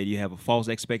just said. You have a false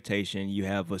expectation, you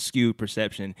have a skewed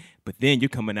perception, but then you're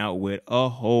coming out with a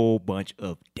whole bunch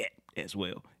of debt as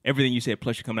well. Everything you said,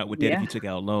 plus you're coming out with debt if you took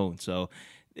out a loan. So,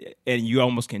 and you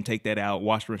almost can take that out,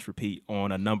 wash, rinse, repeat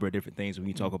on a number of different things when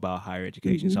you talk about higher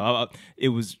education. So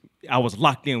I was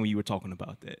locked in when you were talking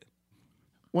about that.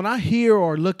 When I hear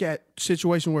or look at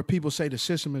situations where people say the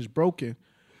system is broken,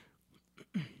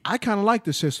 I kind of like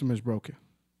the system is broken,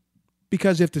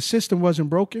 because if the system wasn't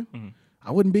broken,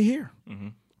 I wouldn't be here.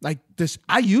 Like this,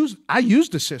 I use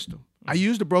the system. I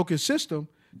use the broken system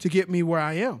to get me where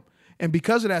I am. And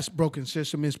because of that broken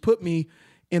system, it's put me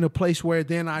in a place where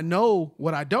then I know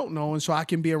what I don't know. And so I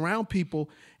can be around people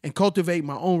and cultivate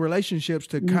my own relationships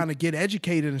to kind of get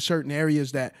educated in certain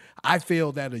areas that I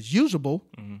feel that is usable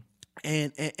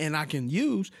and I can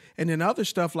use. And then other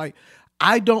stuff like,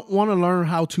 I don't want to learn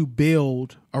how to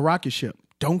build a rocket ship.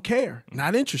 Don't care.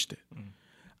 Not interested.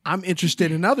 I'm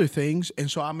interested in other things.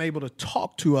 And so I'm able to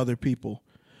talk to other people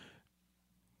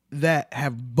that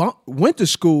have went to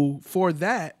school for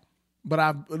that, but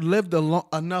I've lived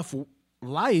enough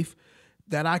life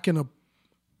that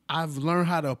I've learned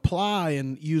how to apply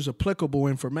and use applicable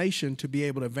information to be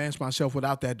able to advance myself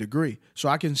without that degree. So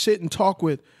I can sit and talk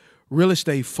with real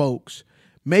estate folks,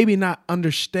 maybe not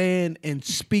understand and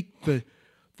speak the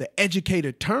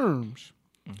educated terms,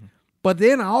 but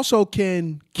then I also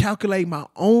can calculate my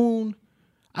own.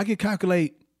 I can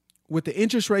calculate with the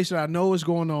interest rates that I know is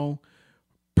going on,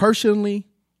 personally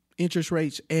interest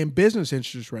rates and business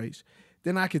interest rates.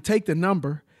 Then I could take the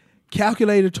number,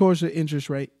 calculate it towards the interest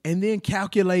rate, and then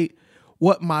calculate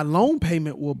what my loan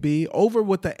payment will be over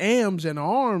with the AMs and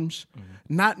ARMs,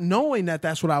 not knowing that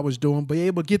that's what I was doing, but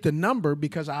able to get the number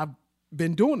because I've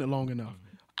been doing it long enough.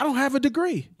 I don't have a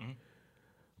degree.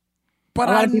 But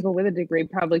a lot of people with a degree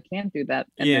probably can't do that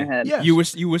in their head. Yes.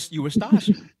 You were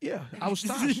staging. Yeah, I was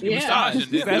staging. You were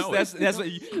staging. That's what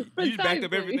you backed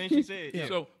up everything she said. Yeah.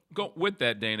 So go with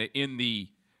that, Dana. In the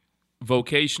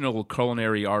vocational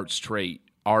culinary arts trait,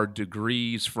 are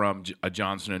degrees from a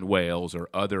Johnson & Wales or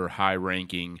other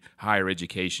high-ranking higher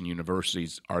education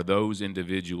universities, are those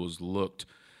individuals looked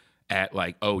at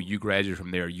like, oh, you graduated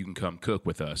from there, you can come cook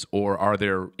with us? Or are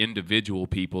there individual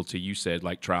people, to you said,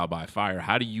 like trial by fire?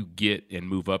 How do you get and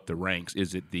move up the ranks?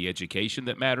 Is it the education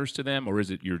that matters to them, or is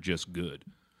it you're just good?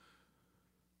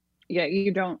 Yeah,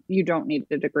 you don't need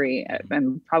a degree,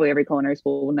 and probably every culinary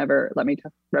school will never let me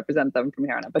represent them from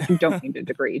here on out, but you don't need a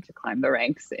degree to climb the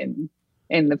ranks in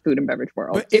the food and beverage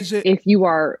world. But if you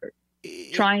are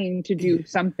trying to do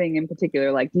something in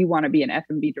particular, like you want to be an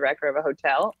F&B director of a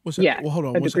hotel. What's that? Yeah, Well, hold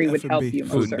on. a What's degree that would help F&B? you.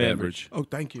 Food and beverage. Oh,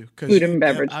 thank you. Food and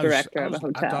beverage director of a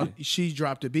hotel. I thought she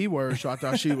dropped the B word, so I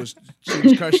thought she was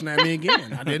cursing at me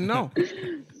again. I didn't know.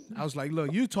 I was like,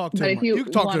 look, you talk to you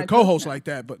can talk to a co-host like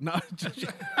that, but not.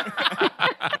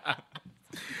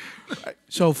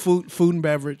 So food and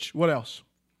beverage. What else?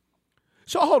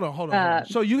 So hold on.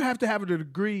 So you have to have a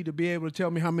degree to be able to tell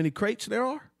me how many crates there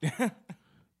are?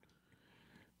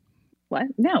 What?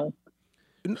 No.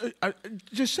 I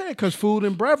just saying, because food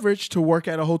and beverage, to work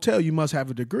at a hotel, you must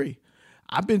have a degree.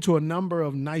 I've been to a number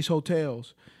of nice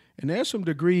hotels, and there's some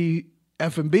degree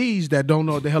F&Bs that don't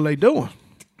know what the hell they doing.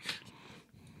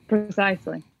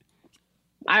 Precisely.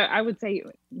 I would say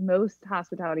most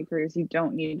hospitality careers, you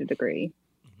don't need a degree.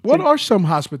 What are some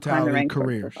hospitality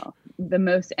careers? The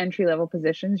most entry-level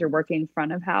positions, you're working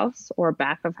front of house or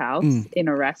back of house in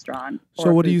a restaurant.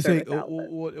 So what do you think?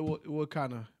 What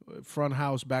kind of front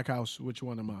house, back house? Which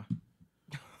one am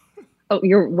I? Oh,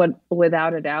 you're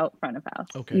without a doubt front of house.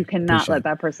 Okay, you cannot let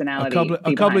that personality.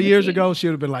 A couple of years ago, she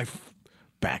would have been like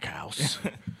back house.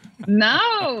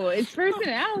 No, it's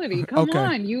personality. Come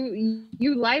on,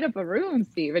 you light up a room,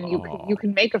 Steve, and you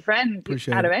can make a friend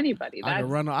out of anybody. I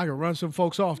can run some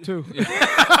folks off too.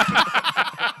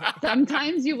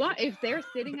 Sometimes you want, if they're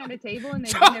sitting at a table and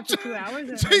they've been there for 2 hours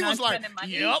and they're not spending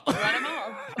money, run them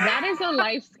off. That is a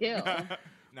life skill.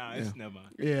 Nah, it's never mind.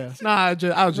 Yeah, I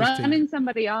was just running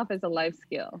somebody off is a life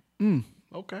skill.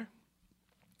 Okay.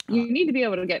 You need to be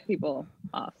able to get people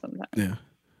off sometimes. Yeah.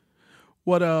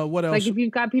 What else? Like if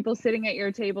you've got people sitting at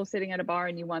your table, sitting at a bar,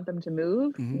 and you want them to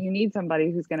move, you need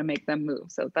somebody who's going to make them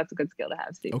move. So that's a good skill to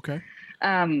have, Steve. Okay.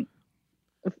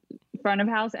 Front of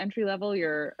house, entry level,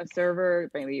 you're a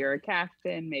server, maybe you're a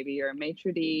captain, maybe you're a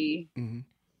maitre d'.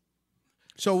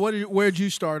 So where'd you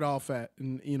start off at?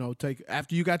 And take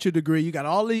after you got your degree, you got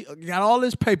all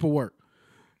this paperwork.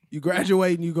 You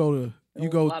graduate and you go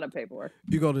a lot of paperwork.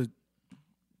 You go to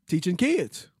teaching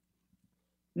kids.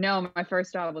 No, my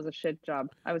first job was a shit job.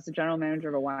 I was the general manager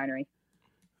of a winery.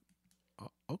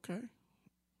 Okay.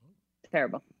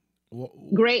 Terrible.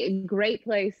 Great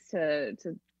place to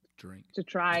drink, to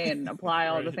try and apply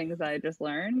all the things I just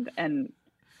learned. And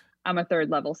I'm a 3rd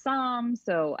level somm,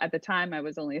 so at the time I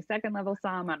was only a 2nd level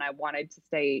somm, and I wanted to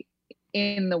stay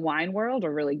in the wine world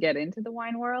or really get into the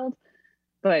wine world.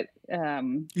 But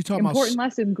important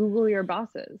lesson: Google your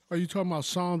bosses. Are you talking about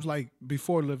Psalms like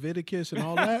before Leviticus and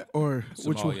all that, or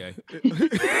which one?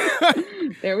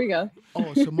 There we go.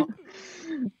 Oh,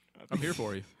 I'm here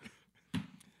for you.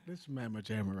 This Mamma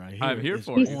Jamma right here. I'm here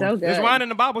for you. He's so good. There's wine in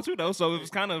the Bible too, though, so it was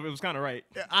kind of right.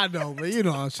 I know, but you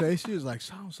know what I'm saying. She was like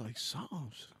Psalms.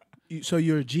 So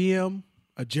you're a GM,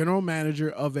 a general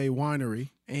manager of a winery,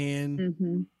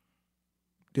 and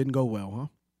didn't go well, huh?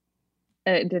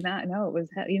 It did not. No, it was,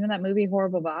 that movie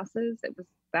Horrible Bosses.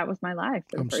 That was my life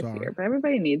for the first year. But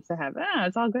everybody needs to have.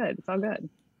 It's all good. It's all good.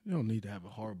 You don't need to have a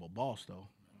horrible boss, though.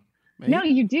 Man. No,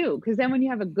 you do, because then when you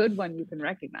have a good one, you can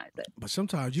recognize it. But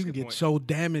sometimes you can get so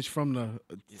damaged from the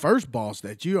first boss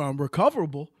that you're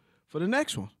unrecoverable for the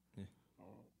next one. Yeah.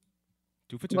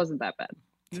 2 for 2. It wasn't that bad.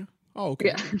 Yeah. Oh, okay.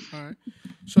 Yeah. All right.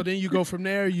 So then you go from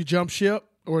there. You jump ship,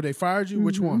 or they fired you.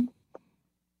 Which one?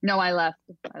 No, I left.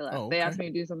 Oh, okay. They asked me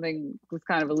to do something that was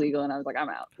kind of illegal, and I was like, I'm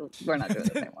out. We're not doing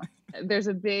this anymore. There's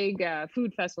a big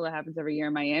food festival that happens every year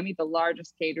in Miami. The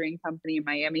largest catering company in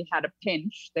Miami had a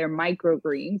pinch. They're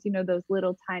microgreens. Those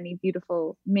little tiny,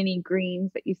 beautiful mini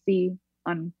greens that you see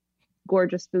on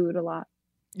gorgeous food a lot.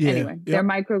 Yeah. Anyway, their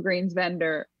microgreens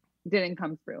vendor didn't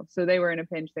come through. So they were in a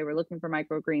pinch. They were looking for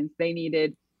microgreens. They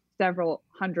needed several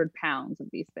 100 pounds of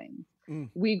these things.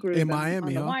 We grew in them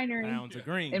Miami, on the winery pounds of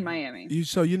green in Miami.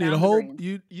 You need a whole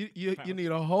you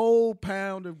need a whole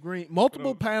pound of green,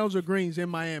 multiple pounds of greens in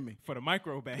Miami for the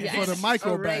micro bags. Yes. For the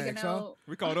micro bags, huh?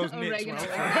 We call those nits.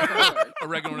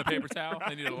 Oregano and a paper towel.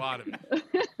 They need a lot of it.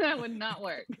 That would not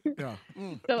work. Yeah.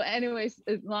 So, anyways,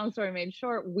 long story made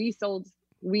short, we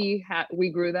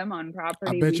grew them on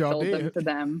property. I bet we y'all sold did. them to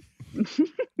them.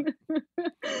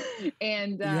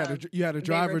 And you had a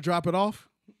driver drop it off.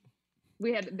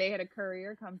 They had a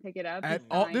courier come pick it up.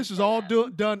 This is all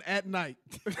done at night.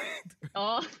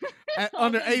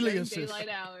 Under aliases. Daylight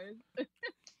hours.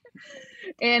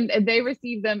 And they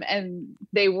received them, and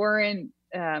they weren't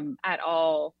at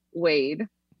all weighed.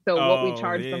 So what we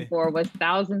charged them for was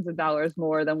thousands of dollars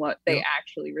more than what they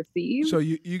actually received. So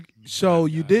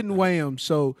you didn't weigh them.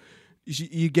 So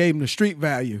you gave them the street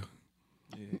value.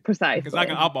 Precisely. Because I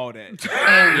can eyeball that.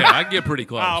 Yeah, I can get pretty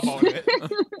close. Eyeball that.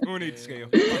 We don't need to scale.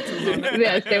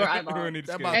 Yes, they were eyeballs. We need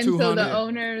to scale. And so the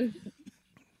owners,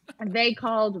 they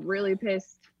called really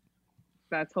pissed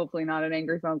that's hopefully not an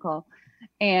angry phone call.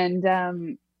 And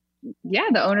yeah,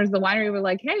 the owners of the winery were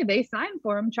like, hey, they signed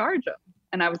for him, charge them.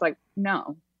 And I was like,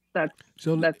 no, that's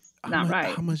not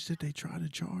right. How much did they try to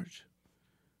charge?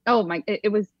 Oh my,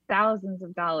 it was thousands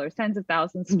of dollars, tens of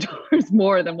thousands of dollars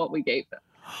more than what we gave them.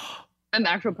 And the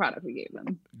actual product we gave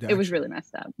them. It was really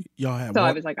messed up. Y'all had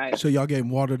I was like, so y'all gave them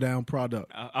watered down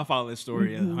product. I follow this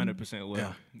story 100%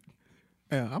 well.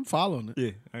 Yeah, I'm following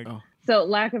it. Yeah. So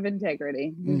lack of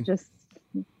integrity. Just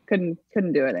couldn't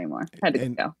do it anymore. Had to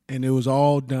go. And it was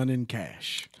all done in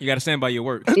cash. You got to stand by your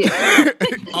word. Yeah.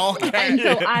 All cash. And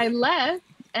so I left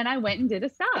and I went and did a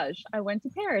stage. I went to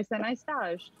Paris and I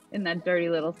staged in that dirty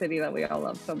little city that we all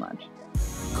love so much.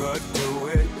 Cut to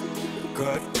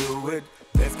it.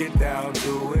 Let's get down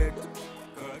to it.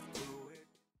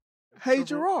 Hey,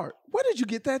 Gerard, where did you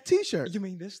get that T-shirt? You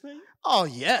mean this thing? Oh,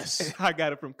 yes. I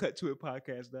got it from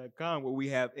cuttoitpodcast.com where we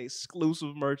have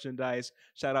exclusive merchandise.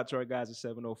 Shout out to our guys at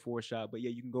 704 Shop. But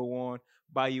yeah, you can go on,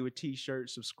 buy you a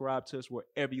T-shirt, subscribe to us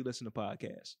wherever you listen to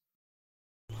podcasts.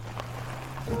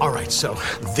 All right, so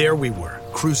there we were,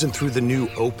 cruising through the new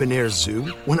open-air zoo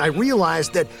when I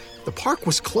realized that the park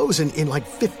was closing in like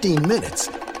 15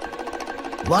 minutes.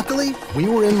 Luckily, we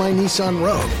were in my Nissan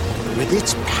Rogue. With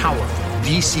its powerful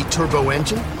VC turbo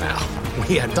engine, well,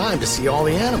 we had time to see all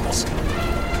the animals.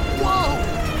 Whoa!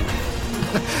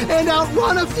 And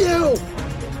outrun a few!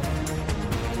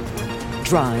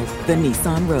 Drive the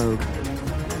Nissan Rogue.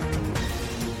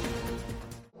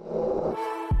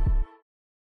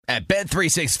 At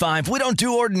Bet365, we don't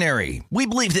do ordinary. We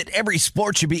believe that every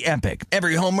sport should be epic.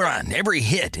 Every home run, every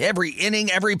hit, every inning,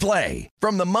 every play.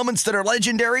 From the moments that are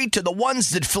legendary to the ones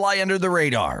that fly under the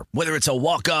radar. Whether it's a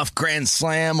walk-off grand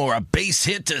slam or a base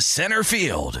hit to center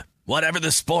field. Whatever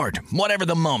the sport, whatever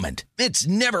the moment. It's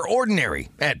never ordinary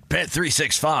at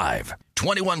Bet365.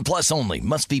 21 plus only.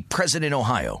 Must be present in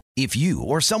Ohio. If you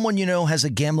or someone you know has a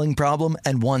gambling problem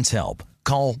and wants help,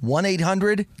 call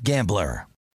 1-800-GAMBLER.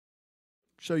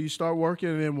 So you start working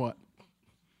and then what?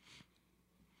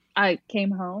 I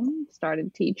came home,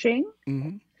 started teaching,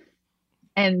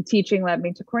 and teaching led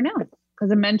me to Cornell because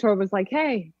a mentor was like,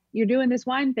 hey, you're doing this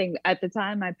wine thing. At the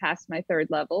time, I passed my third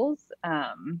levels.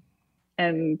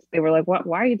 And they were like, "What?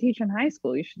 Why are you teaching high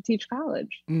school? You should teach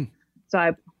college." So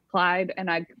I applied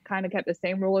and I kind of kept the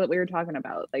same rule that we were talking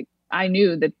about. Like I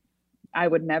knew that I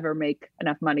would never make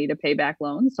enough money to pay back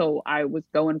loans. So I was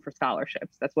going for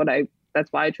scholarships. That's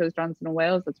why I chose Johnson &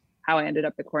 Wales. That's how I ended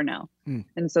up at Cornell.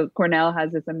 And so Cornell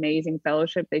has this amazing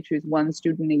fellowship. They choose one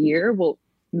student a year. Well,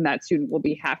 and that student will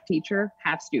be half teacher,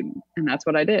 half student. And that's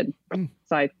what I did.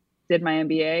 So I did my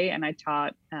MBA and I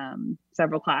taught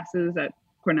several classes at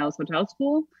Cornell's hotel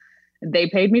school. They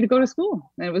paid me to go to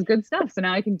school and it was good stuff. So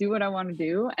now I can do what I want to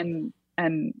do and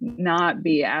not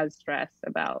be as stressed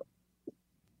about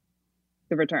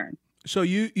the return. So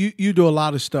you do a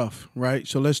lot of stuff, right?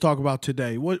 So let's talk about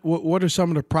today. What are some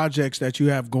of the projects that you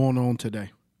have going on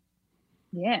today?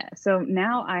 Yeah. So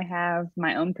now I have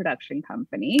my own production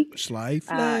company. Sly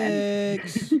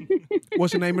Flex.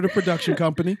 What's the name of the production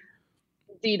company?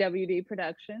 DWD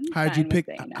Productions. How'd you pick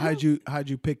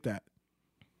that?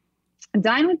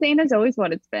 Dine with Dana is always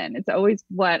what it's been. It's always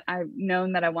what I've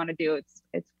known that I want to do.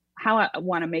 It's how I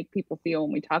want to make people feel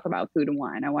when we talk about food and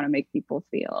wine. I want to make people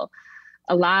feel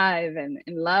alive and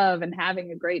in love and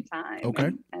having a great time.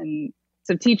 Okay. And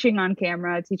so teaching on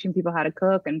camera, teaching people how to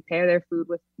cook and pair their food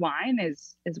with wine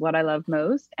is what I love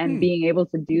most. And being able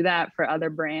to do that for other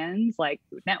brands like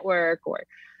Food Network or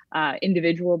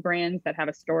individual brands that have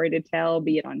a story to tell,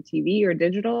 be it on TV or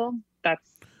digital, that's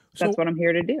what I'm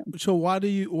here to do. So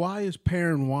why is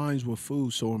pairing wines with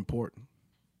food so important?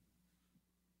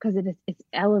 Because it's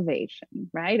elevation,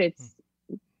 right? It's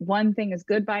one thing is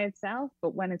good by itself,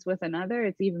 but when it's with another,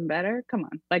 it's even better. Come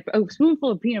on. Like a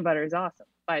spoonful of peanut butter is awesome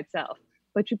by itself,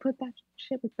 but you put that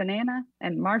shit with banana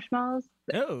and marshmallows,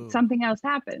 something else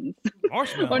happens.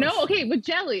 Marshmallows. Or no, okay, with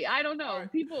jelly. I don't know.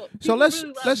 People So let's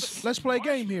really play a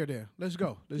game here then. Let's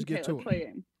go. Let's get to let's it. play a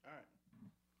game.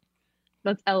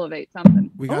 Let's elevate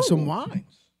something. We got some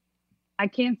wines. I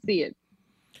can't see it.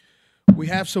 We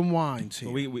have some wines here.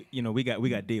 We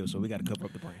got deals, so we got to cover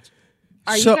up the brands.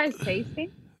 Are you guys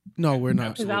tasting? No, we're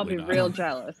not. Because I'll be real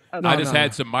jealous. Okay. I just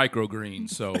had some microgreens,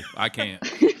 so I can't.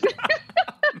 He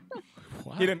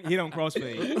don't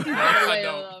crossfade. I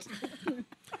don't.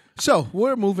 So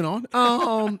we're moving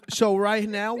on. So right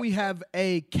now we have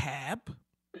a cab.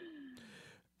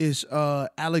 It's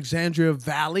Alexandria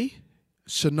Valley,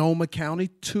 Sonoma County,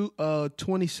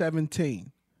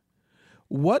 2017.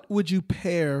 What would you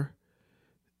pair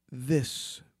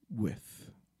this with?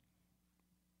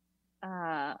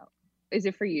 Is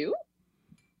it for you?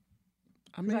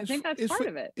 I mean, I think that's part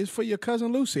of it. It's for your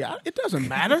cousin Lucy. It doesn't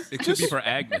matter. It could be for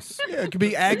Agnes. Yeah, it could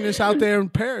be Agnes out there in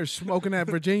Paris smoking that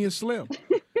Virginia Slim.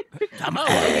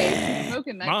 Okay,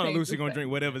 smoking that. My Aunt changes Lucy gonna things.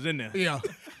 drink whatever's in there. Yeah.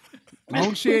 As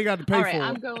long as she ain't got to pay All for right, it.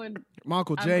 I'm going. My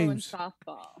Uncle I'm James. going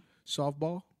softball.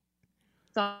 Softball?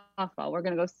 Softball. We're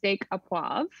gonna go steak à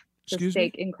poivre. The Excuse me?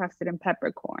 steak encrusted in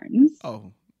peppercorns.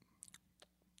 Oh.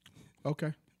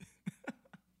 Okay.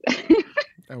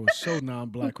 That was so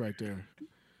non-black right there.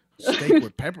 Steak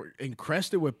with pepper,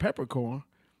 encrusted with peppercorn.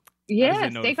 Yeah,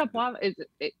 know steak the- à poivre is.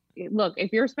 Look,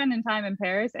 if you're spending time in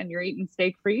Paris and you're eating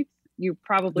steak frites, you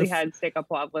probably had steak à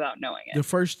poivre without knowing it. The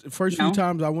first No? few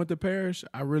times I went to Paris,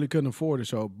 I really couldn't afford it.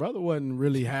 So brother wasn't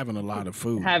really having a lot of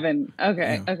food. Okay,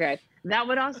 Yeah. okay. That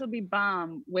would also be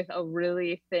bomb with a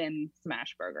really thin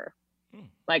smash burger.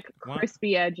 Like Wow.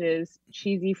 crispy edges,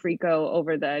 cheesy frico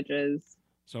over the edges.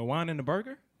 So wine in the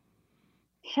burger?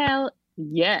 Hell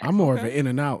yes. I'm more of an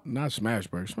In-N-Out, not smash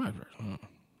burger. Smash burger.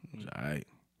 It's all right.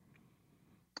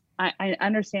 I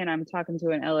understand I'm talking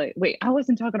to an LA. Wait, I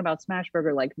wasn't talking about smash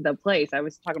burger like the place. I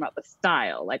was talking about the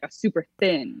style, like a super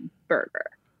thin burger.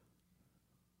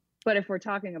 But if we're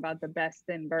talking about the best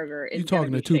thin burger, it's You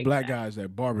talking gonna to be two Shake black Shack. guys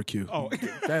that barbecue. Oh.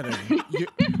 That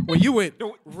ain't. When you went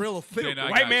real thick. Then I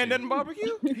White got man you. doesn't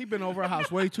barbecue? He been over our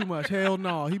house way too much. Hell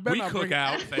no. He better We not cook bring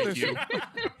out. Thank you.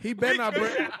 He better not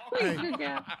bring. Hey,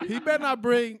 he better not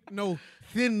bring no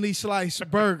thinly sliced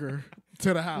burger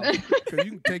to the house. Cause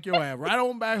you can take your ass right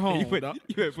on back home. You put, dog.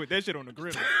 you had put that shit on the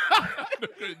grill.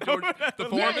 George, the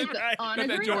foreman. Yeah, it's on a Got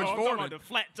that grill. George Oh, I'm talking Foreman. about the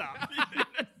flat top.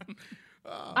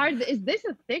 Is this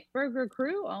a thick burger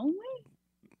crew only?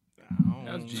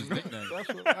 That was G's nickname.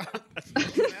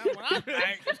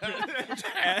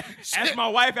 Ask my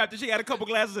wife after she had a couple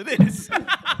glasses of this.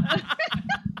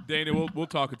 Dana, we'll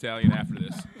talk Italian after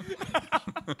this.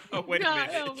 Oh, wait a God,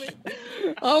 minute. help me.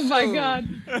 Oh my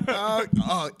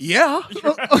God. Yeah.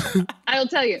 I'll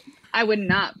tell you, I would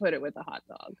not put it with a hot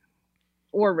dog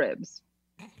or ribs.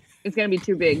 It's going to be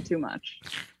too big, too much.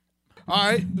 All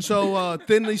right. So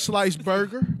thinly sliced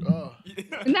burger.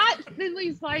 Not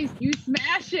thinly sliced, you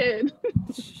smash it.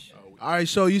 All right.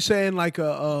 So you saying like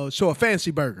a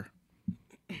fancy burger?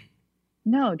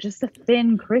 No, just a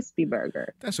thin, crispy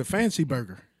burger. That's a fancy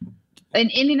burger. An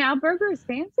In-N-Out burger is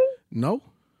fancy? No.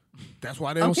 That's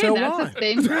why they don't Okay, sell that's wine. a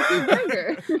thin, crispy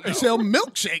burger. They sell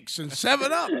milkshakes and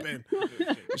 7-Up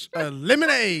and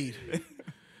lemonade.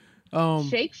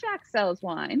 Shake Shack sells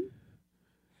wine.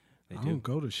 I don't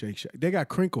go to Shake Shack. They got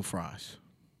crinkle fries.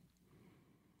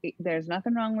 There's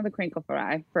nothing wrong with a crinkle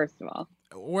fry, first of all.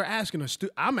 We're asking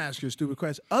I'm asking a stupid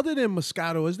question. Other than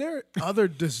Moscato, is there other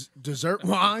dessert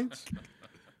wines?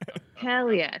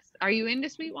 Hell yes. Are you into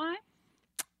sweet wine?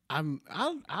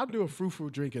 I'll do a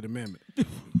fruit drink at a minute.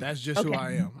 That's just who Okay.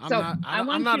 I am. So, I'm I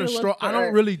want not you a to look straw. I don't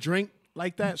for- really drink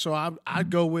like that, so I'd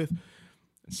go with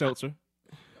Seltzer.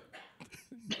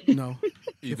 no.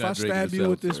 He's If not I drinking stab the you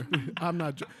with this, seltzer. I'm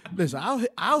not. Listen,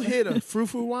 I'll hit a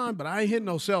fruit wine, but I ain't hitting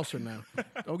no seltzer now.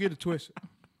 Don't get it twisted.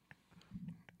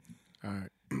 All right.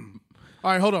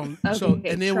 All right, hold on. Okay, So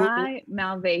and then try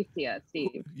Malvasia,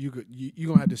 Steve. you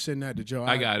gonna have to send that to Joe.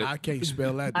 I got it. I can't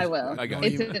spell that. I will. I got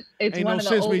Don't It's, even- it's ain't one no of the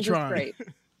sense me oldest trying. grapes.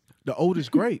 The oldest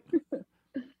grape. What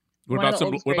One about of the some?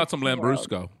 oldest What about grapes some in the world.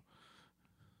 Lambrusco?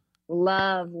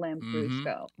 Love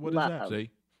Lambrusco. What is Love. that? See,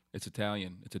 it's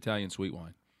Italian. It's Italian sweet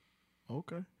wine.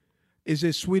 Okay. Is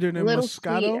it sweeter than Little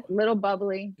Moscato? sweet, little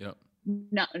bubbly. Yep.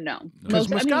 No. Because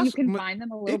Most, I mean, you Moscato- can find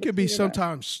them a little It could bit be sweeter, but-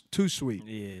 sometimes too sweet.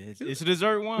 Yeah, it's a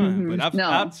dessert wine. But I've, No.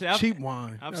 I've Cheap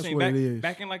wine. I've That's seen what back, it is.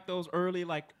 back in like those early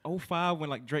like 05 when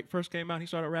like Drake first came out, he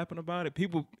started rapping about it.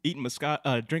 People eating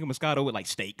Moscato, drinking Moscato with like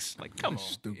steaks. Like, come on.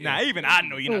 Stupid. Now even I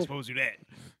know you're not Ooh. supposed to do that.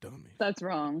 Dummy. That's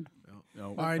wrong.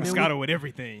 All right, then Moscato with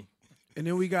everything. and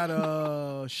then we got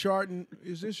a Chardonnay.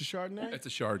 Is this a Chardonnay? It's a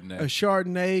Chardonnay. A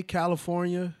Chardonnay,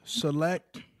 California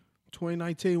Select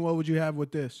 2019. What would you have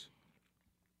with this?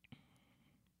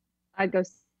 I'd go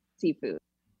seafood.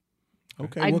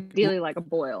 Okay. Ideally, like a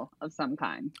boil of some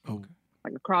kind, oh,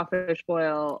 like a crawfish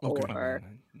boil, Okay. or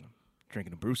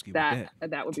Drinking a brewski with that. that.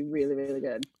 That would be really, really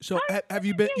good. so have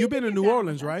you been? You've been to New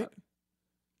Orleans, right?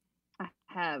 I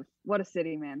have. What a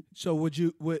city, man. So would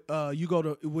you go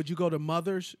to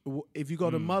Mother's? If you go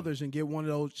to Mother's and get one of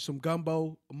those some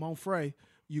gumbo Montfray,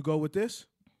 you go with this?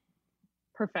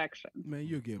 Perfection. Man,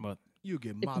 you get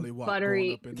It's Molly Watt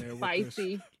buttery, going up in there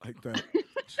spicy. with this like that.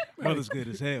 Mother's good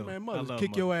as hell. Man, I Mother's love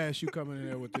kick Mother. your ass. You coming in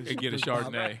there with this? And get a this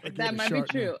bottle. Chardonnay. Get That a might be Chardonnay.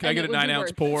 true. Can I And get it a would be 9-ounce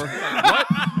worth pour? it.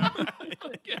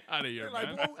 What? Get out of here,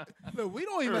 Like, man. look, we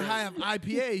don't even have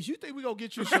IPAs. You think we gonna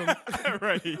get you some?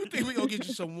 Right. You think we gonna get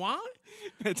you some wine?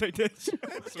 Take this.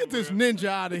 Let's get this ninja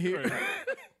out of here.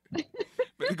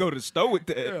 Better go to the store with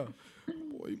that. Yeah.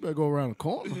 Boy, you better go around the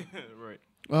corner.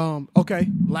 Right. Okay,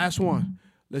 last one.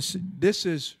 Let's see. This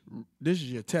is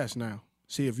your test now.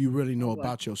 See if you really know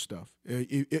about your stuff.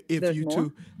 If There's you more?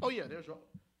 two. Oh yeah, there's.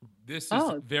 This is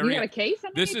Oh, very. you got a case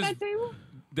this underneath is that table?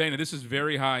 Dana. This is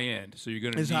very high end, so you're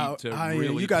going It's to how need to high really.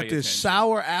 end. You got pay this attention.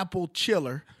 sour apple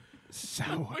chiller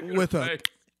Sour.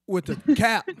 with a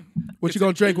cap. What you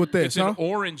gonna drink with this, It's huh? an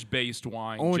orange-based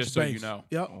wine, Orange just base. so you know.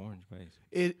 Yep. Orange base.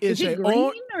 It Is is it a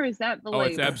green or is that the Oh,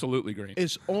 it's label? absolutely green.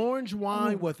 It's orange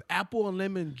wine with apple and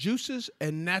lemon juices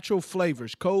and natural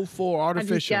flavors. Code 4 I just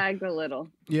artificial. gagged a little.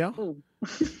 Yeah. Ooh.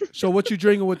 So what you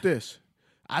drinking with this?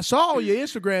 I saw your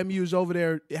Instagram you was over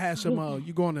there. It had some.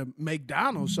 You going to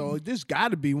McDonald's? So this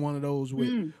got to be one of those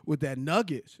with that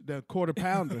nuggets, the quarter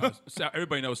pounder.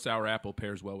 Everybody knows sour apple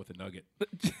pairs well with a nugget.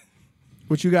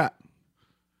 What you got?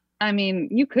 I mean,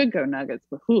 you could go nuggets,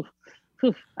 but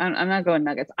I'm not going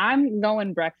nuggets. I'm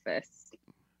going breakfast.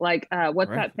 Like,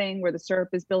 what's that thing where the syrup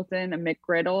is built in? A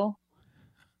McGriddle.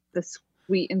 The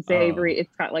sweet and savory.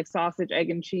 It's got like sausage, egg,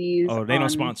 and cheese. Oh, they don't on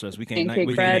sponsor us. We can't pancake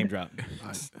name bread. drop.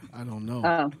 I don't know.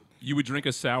 Oh, You would drink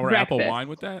a sour Breakfast. apple wine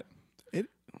with that?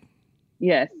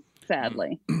 yes,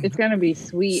 sadly. It's going to be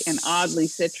sweet and oddly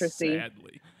citrusy.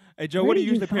 Sadly. Hey Joe, Where what do did you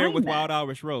you usually pair it with find that? Wild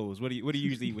Irish Rose? What do you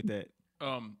usually eat with that?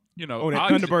 You know, Oh, that I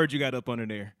like to- Thunderbird you got up under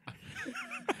there.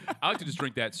 I like to just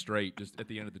drink that straight, just at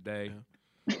the end of the day.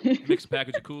 Mix a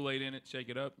package of Kool-Aid in it, shake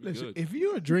it up. You're Listen, good. if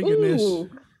you're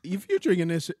drinking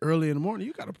this early in the morning,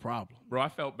 you got a problem. Bro, I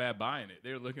felt bad buying it.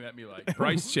 They were looking at me like,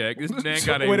 price check. This man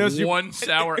got What else a you- one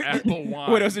sour apple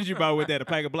wine. What else did you buy with that? A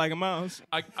pack of Black and Milds?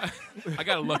 I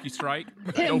got a Lucky Strike.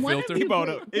 Can No one of filter. you He bought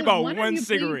please- he can bought one of one you please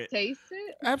cigarette. Taste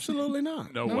it? Absolutely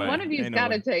not. No way. One of you's Ain't no got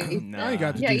to way. taste. Nah. I ain't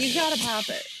got to Yeah, do you got to sh- pop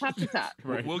it. Pop the top.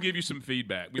 We'll give you some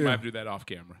feedback. We Yeah. might have to do that off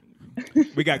camera.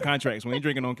 We got contracts. We ain't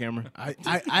drinking on camera. I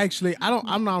actually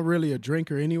I'm not really a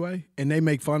drinker anyway, and they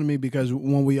make fun of me because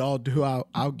when we all do,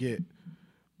 I'll get.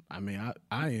 I mean,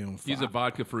 I am. He's a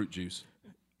vodka fruit juice.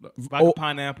 Vodka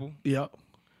pineapple. Yep.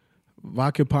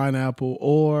 Vodka pineapple,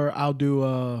 or I'll do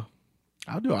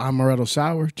amaretto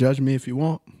sour. Judge me if you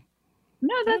want.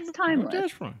 No, that's No timeless.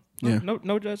 judge from. Yeah.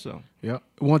 No judge so. Yeah.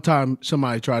 One time,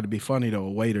 somebody tried to be funny though.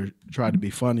 A waiter tried to be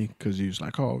funny because he was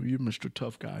like, "Oh, you're Mr.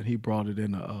 Tough Guy," and he brought it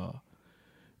in a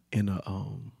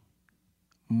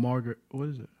Margaret. What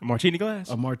is it? A martini glass?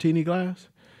 A martini glass.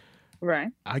 Right.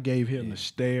 I gave him the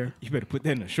stare. You better put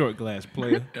that in a short glass,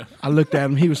 player. I looked at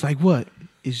him. He was like, "What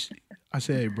is?" I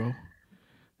said, "Hey, bro,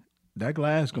 that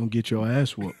glass gonna get your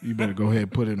ass whooped. You better go ahead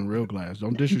and put it in a real glass.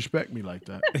 Don't disrespect me like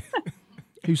that."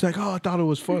 He was like, "Oh, I thought it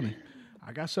was funny.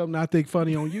 I got something I think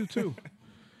funny on you too."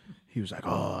 He was like,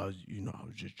 "Oh, I was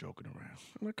just joking around."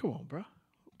 I'm like, "Come on, bro.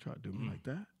 Don't try to do me like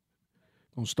that.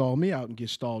 Don't stall me out and get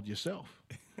stalled yourself.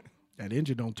 That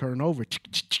engine don't turn over."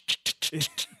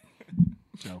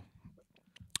 So,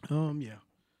 yeah.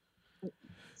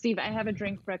 Steve, I have a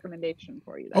drink recommendation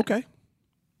for you. Then. Okay.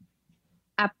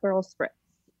 Aperol Spritz.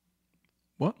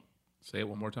 What? Say it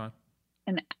one more time.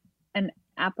 An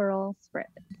Aperol Spritz.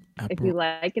 If you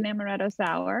like an amaretto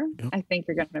sour, Yep. I think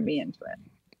you're going to be into it.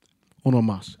 Uno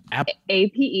más.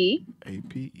 APE.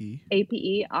 APE.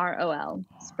 APEROL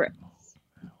Spritz.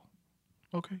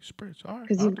 Okay, spritz. All right.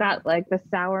 Because you've got like the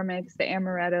sour mix, the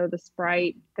amaretto, the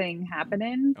Sprite thing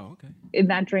happening. Oh, okay. In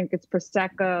that drink, it's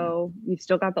Prosecco. You've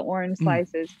still got the orange Mm.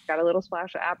 slices. You've got a little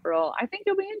splash of Aperol. I think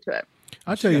you'll be into it.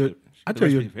 I tell you,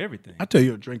 recipe for everything. I tell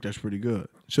you a drink that's pretty good.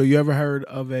 So you ever heard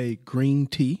of a green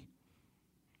tea?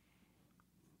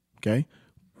 Okay,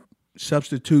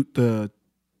 substitute the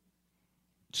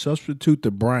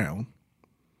brown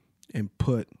and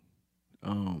put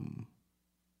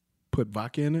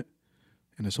vodka in it,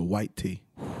 and it's a white tea.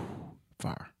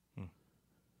 Fire.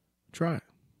 Try it.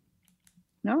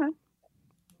 All right.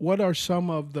 What are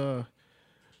some of the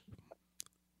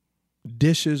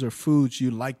dishes or foods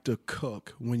you like to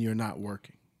cook when you're not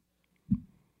working?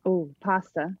 Oh,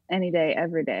 pasta any day,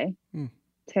 every day. Mm.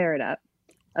 Tear it up.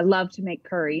 I love to make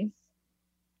curries.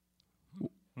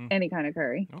 Any kind of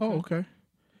curry. Oh, okay.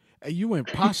 Hey, you went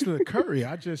pasta to curry.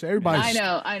 Everybody. I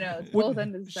know. It's both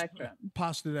ends of the spectrum.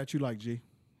 Pasta that you like, G,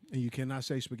 and you cannot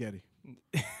say spaghetti.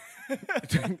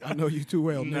 I know you too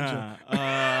well, Ninja.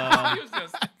 Nah.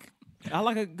 I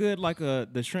like a good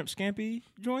the shrimp scampi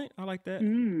joint. I like that.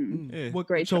 Yeah. What,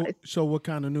 Great choice. So what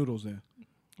kind of noodles then?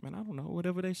 Man, I don't know.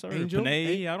 Whatever they serve. Angel?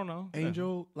 Panay, I don't know.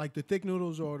 Angel, like the thick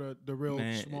noodles or the real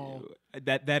Man, small?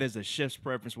 That is a chef's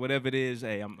preference. Whatever it is,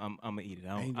 hey, I'm gonna eat it.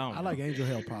 I don't I like Angel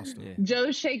Hair pasta. Yeah.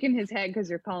 Joe's shaking his head because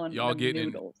you're calling Y'all them getting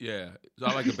noodles. yeah. So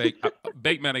I like a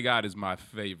baked manigot is my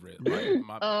favorite.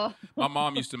 Like, my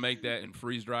mom used to make that and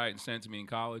freeze dry it and send it to me in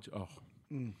college. Oh,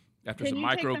 After Can some you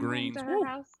take them home microgreens. to her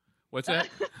house? What's that?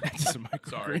 Some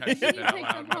Sorry, I Can said you that out take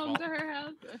loud. them home to her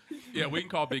house? Yeah, we can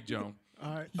call Big Joan.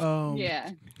 All right.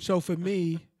 Yeah. So for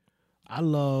me, I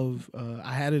love.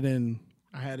 I had it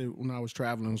when I was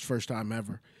traveling. It was the first time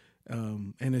ever,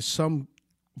 and it's some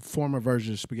form of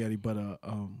version of spaghetti, but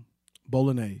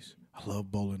bolognese. I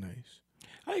love bolognese.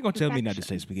 How you gonna tell me not to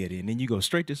say spaghetti and then you go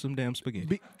straight to some damn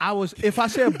spaghetti? If I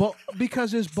said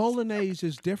because it's bolognese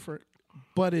is different,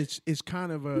 but it's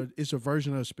kind of a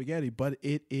version of spaghetti, but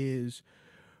it is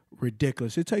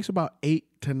ridiculous. It takes about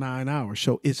 8 to 9 hours,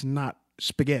 so it's not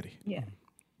spaghetti. Yeah.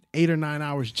 8 or 9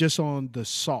 hours just on the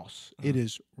sauce. It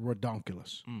is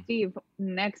redonkulous. Steve,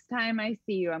 next time I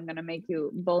see you, I'm gonna make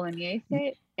you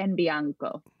bolognese and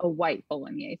bianco, a white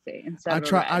bolognese instead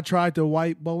of a red. I tried the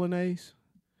white bolognese.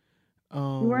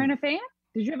 You weren't a fan?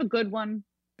 Did you have a good one?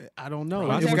 I don't know.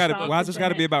 Why's this got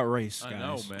to be about race, guys? I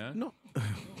know, man. No.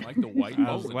 Like the white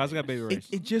bolognese. Why's it got to be race?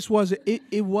 It just wasn't.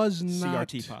 It was not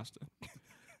CRT pasta.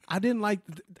 I didn't like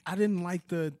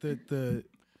the.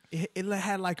 It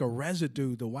had like a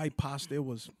residue. The white pasta. It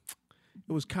was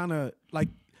kind of like.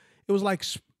 It was like.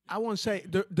 I want to say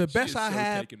the best I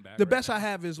have. The best I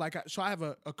have is like. So I have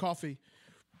a coffee.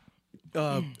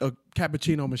 A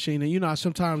cappuccino machine, and you know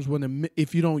sometimes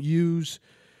if you don't use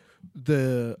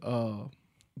the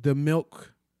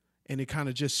milk and it kind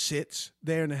of just sits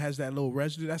there and it has that little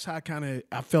residue. That's how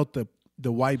I felt the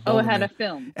white. Oh, it had a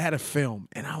film. It had a film,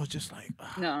 and I was just like,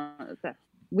 no,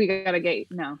 we gotta get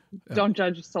Don't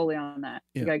judge solely on that.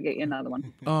 Yeah. We gotta get you another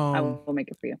one. I will make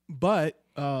it for you. But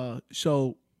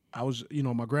so I was,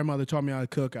 my grandmother taught me how to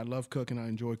cook. I love cooking. I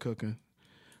enjoy cooking.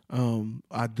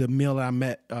 The meal I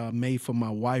made for my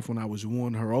wife when I was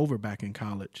wooing her over back in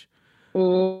college.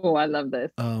 Oh, I love this.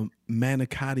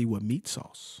 Manicotti with meat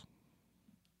sauce.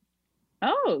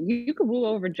 Oh, you could woo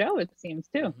over Joe, it seems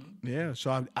too. Yeah,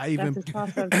 so I even That's his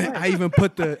process. I even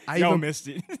put the Y'all missed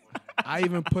it. I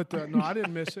even put the no, I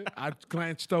didn't miss it. I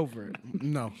glanced over it.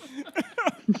 No,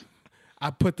 I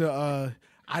put the.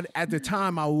 At the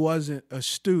time, I wasn't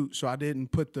astute, so I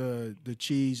didn't put the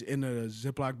cheese in a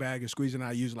Ziploc bag and squeeze it.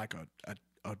 I used like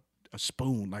a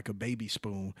spoon, like a baby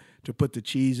spoon, to put the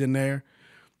cheese in there,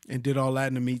 and did all that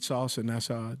in the meat sauce. And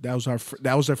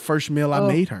that was her first meal I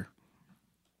made her.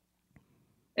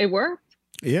 It worked.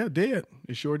 Yeah, it did.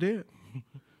 It sure did.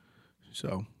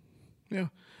 So, yeah.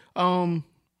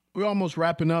 We're almost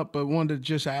wrapping up, but wanted to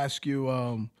just ask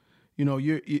you.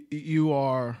 You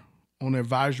are on the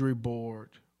advisory board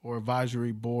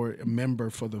member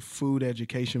for the Food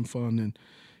Education Fund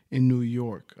in New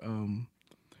York.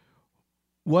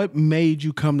 What made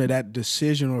you come to that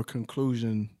decision or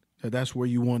conclusion that that's where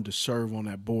you wanted to serve on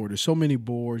that board? There's so many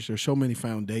boards, there's so many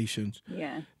foundations.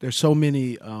 Yeah. There's so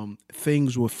many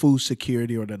things with food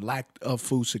security or the lack of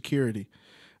food security.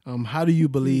 How do you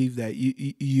believe that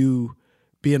you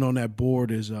being on that board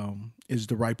is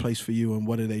the right place for you, and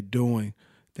what are they doing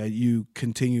that you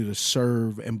continue to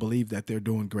serve and believe that they're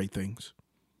doing great things?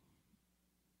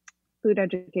 Food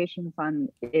Education Fund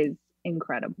is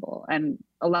incredible. And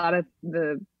a lot of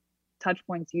the touch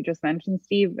points you just mentioned,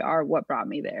 Steve, are what brought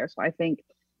me there. So I think if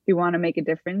you want to make a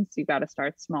difference, you got to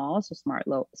start small. So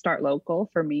start local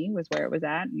for me was where it was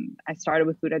at. And I started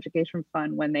with Food Education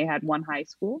Fund when they had one high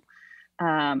school.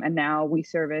 And now we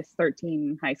service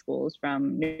 13 high schools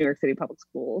from New York City Public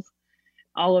Schools.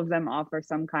 All of them offer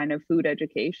some kind of food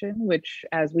education, which,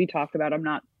 as we talked about, I'm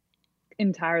not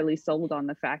entirely sold on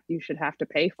the fact you should have to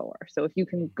pay for. So if you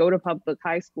can go to public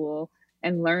high school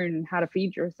and learn how to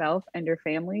feed yourself and your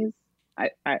families,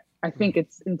 I think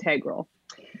it's integral.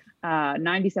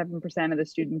 97% of the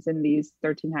students in these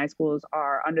 13 high schools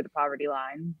are under the poverty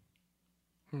line.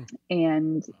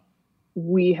 And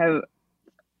we have,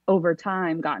 over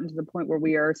time, gotten to the point where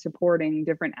we are supporting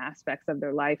different aspects of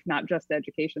their life, not just the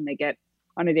education they get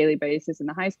on a daily basis in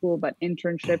the high school, but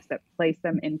internships that place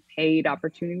them in paid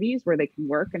opportunities where they can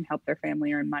work and help their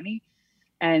family earn money,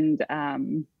 and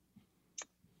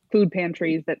food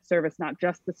pantries that service not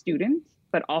just the students,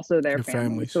 but also their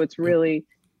families. So it's really,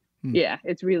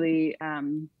 it's really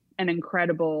an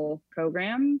incredible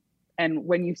program. And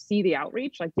when you see the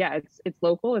outreach, like, it's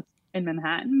local, it's in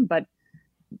Manhattan, but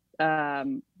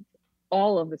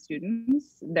all of the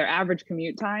students, their average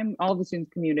commute time, all of the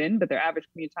students commute in, but their average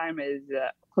commute time is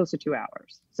close to 2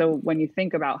 hours. So when you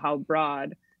think about how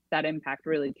broad that impact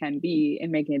really can be in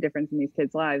making a difference in these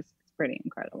kids' lives, it's pretty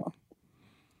incredible.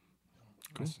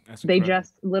 That's they incredible.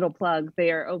 just, little plug,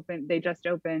 they just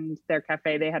opened their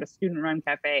cafe. They had a student-run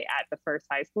cafe at the first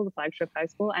high school, the flagship high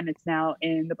school, and it's now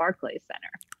in the Barclays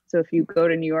Center. So if you go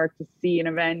to New York to see an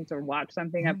event or watch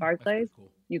something at Barclays,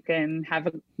 you can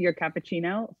have your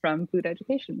cappuccino from Food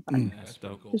Education Fund. That's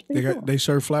dope. They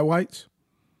serve flat whites?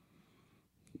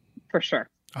 For sure.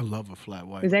 I love a flat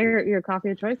white. Is that your coffee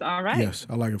of choice? All right. Yes,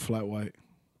 I like a flat white.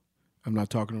 I'm not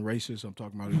talking to racists. I'm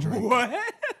talking about a drink. What?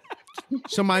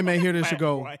 Somebody may hear this Flat and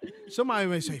go, white. somebody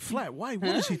may say, flat white?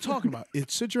 What is he talking about?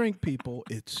 It's a drink, people.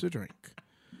 It's a drink.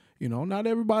 You know, not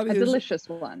everybody A is. delicious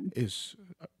one. It's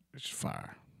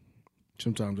fire.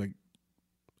 Sometimes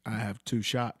I have 2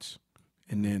 shots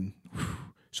and then,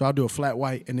 so I'll do a flat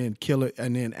white and then kill it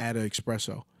and then add an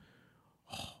espresso.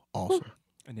 Oh, awesome.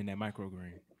 And then that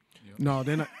microgreen. No,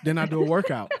 then I do a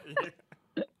workout.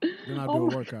 Then I do a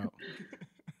workout.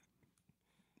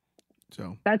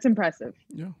 So that's impressive.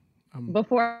 Yeah.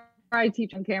 Before I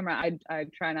teach on camera, I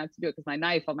try not to do it because my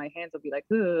knife on my hands will be like,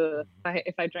 ugh.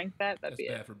 If I drank that'd be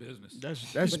bad it. for business.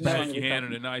 That's bad. Shaky hand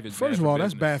and a knife is First bad of all, for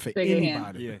that's business. bad for Shaky anybody.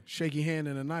 hand. Yeah. Shaky hand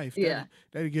and a knife. Yeah.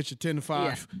 That'll get you 10 to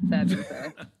 5. Yeah, that'd be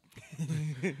fair.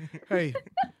 Hey,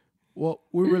 well,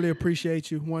 we really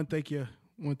appreciate you. One, thank you,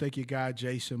 guy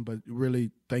Jason, but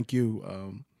really thank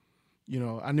you. You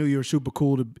know, I knew you were super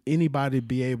cool to anybody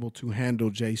be able to handle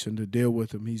Jason, to deal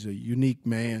with him. He's a unique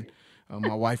man.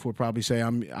 My wife would probably say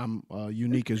I'm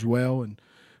unique as well, and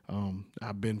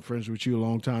I've been friends with you a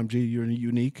long time. G, you're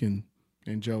unique, and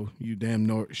Joe, you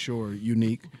damn sure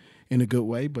unique in a good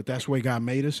way. But that's the way God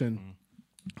made us, and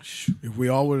if we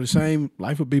all were the same,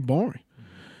 life would be boring.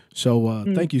 So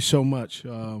thank you so much.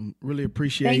 Really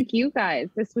appreciate. Thank you guys.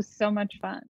 This was so much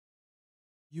fun.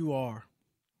 You are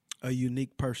a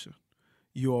unique person.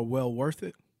 You are well worth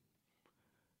it.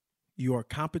 You are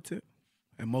competent,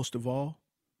 and most of all,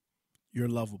 you're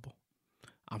lovable.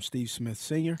 I'm Steve Smith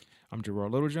Sr. I'm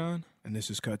Gerard Littlejohn. And this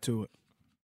is Cut To It.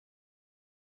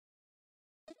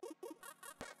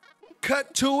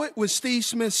 Cut To It with Steve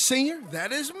Smith Sr.,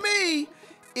 that is me,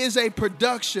 is a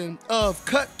production of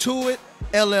Cut To It,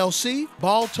 LLC,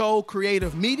 Balto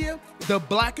Creative Media, The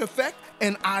Black Effect,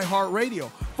 and iHeartRadio.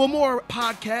 For more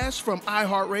podcasts from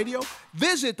iHeartRadio,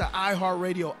 visit the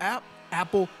iHeartRadio app,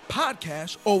 Apple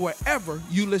Podcasts, or wherever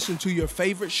you listen to your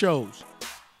favorite shows.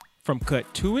 From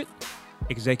Cut To It,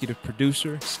 executive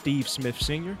producer Steve Smith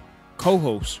Sr.,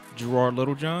 co-host Gerard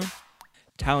Littlejohn,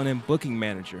 talent and booking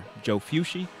manager Joe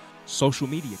Fucci, social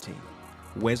media team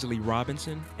Wesley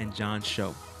Robinson and John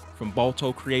Show. From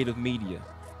Balto Creative Media,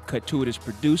 Cut To It is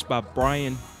produced by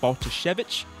Brian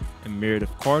Baltashevich and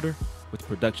Meredith Carter, with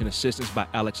production assistance by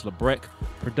Alex Lebrecht,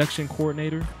 production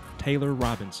coordinator Taylor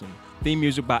Robinson. Theme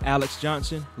music by Alex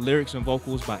Johnson, lyrics and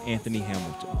vocals by Anthony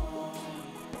Hamilton.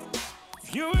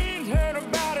 If you ain't heard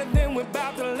about it, then we're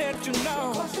about to let you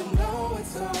know. 'Cause you know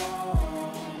it's on.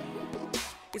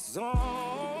 It's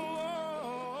on.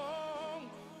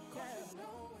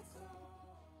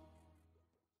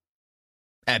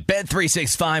 At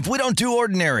Bet365, we don't do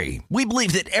ordinary. We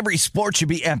believe that every sport should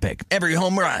be epic. Every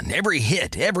home run, every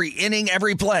hit, every inning,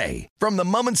 every play. From the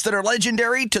moments that are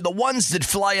legendary to the ones that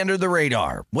fly under the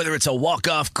radar. Whether it's a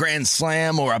walk-off grand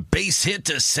slam or a base hit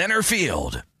to center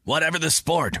field. Whatever the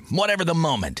sport, whatever the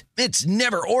moment. It's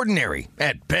never ordinary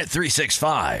at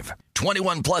Bet365.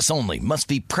 21 plus only. Must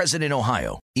be present in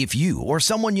Ohio. If you or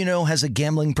someone you know has a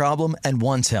gambling problem and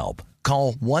wants help,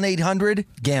 call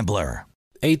 1-800-GAMBLER.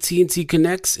 AT&T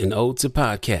connects an ode to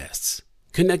podcasts.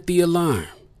 Connect the alarm.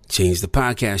 Change the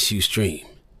podcast you stream.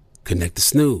 Connect the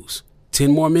snooze.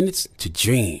 10 more minutes to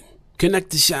dream.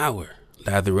 Connect the shower.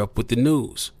 Lather up with the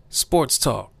news, sports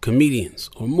talk,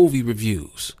 comedians, or movie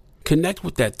reviews. Connect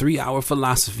with that 3-hour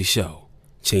philosophy show.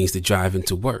 Change the drive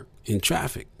into work in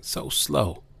traffic so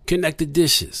slow. Connect the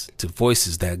dishes to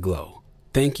voices that glow.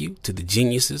 Thank you to the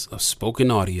geniuses of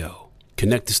spoken audio.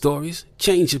 Connect the stories.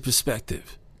 Change your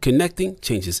perspective. Connecting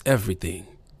changes everything.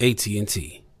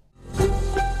 AT&T.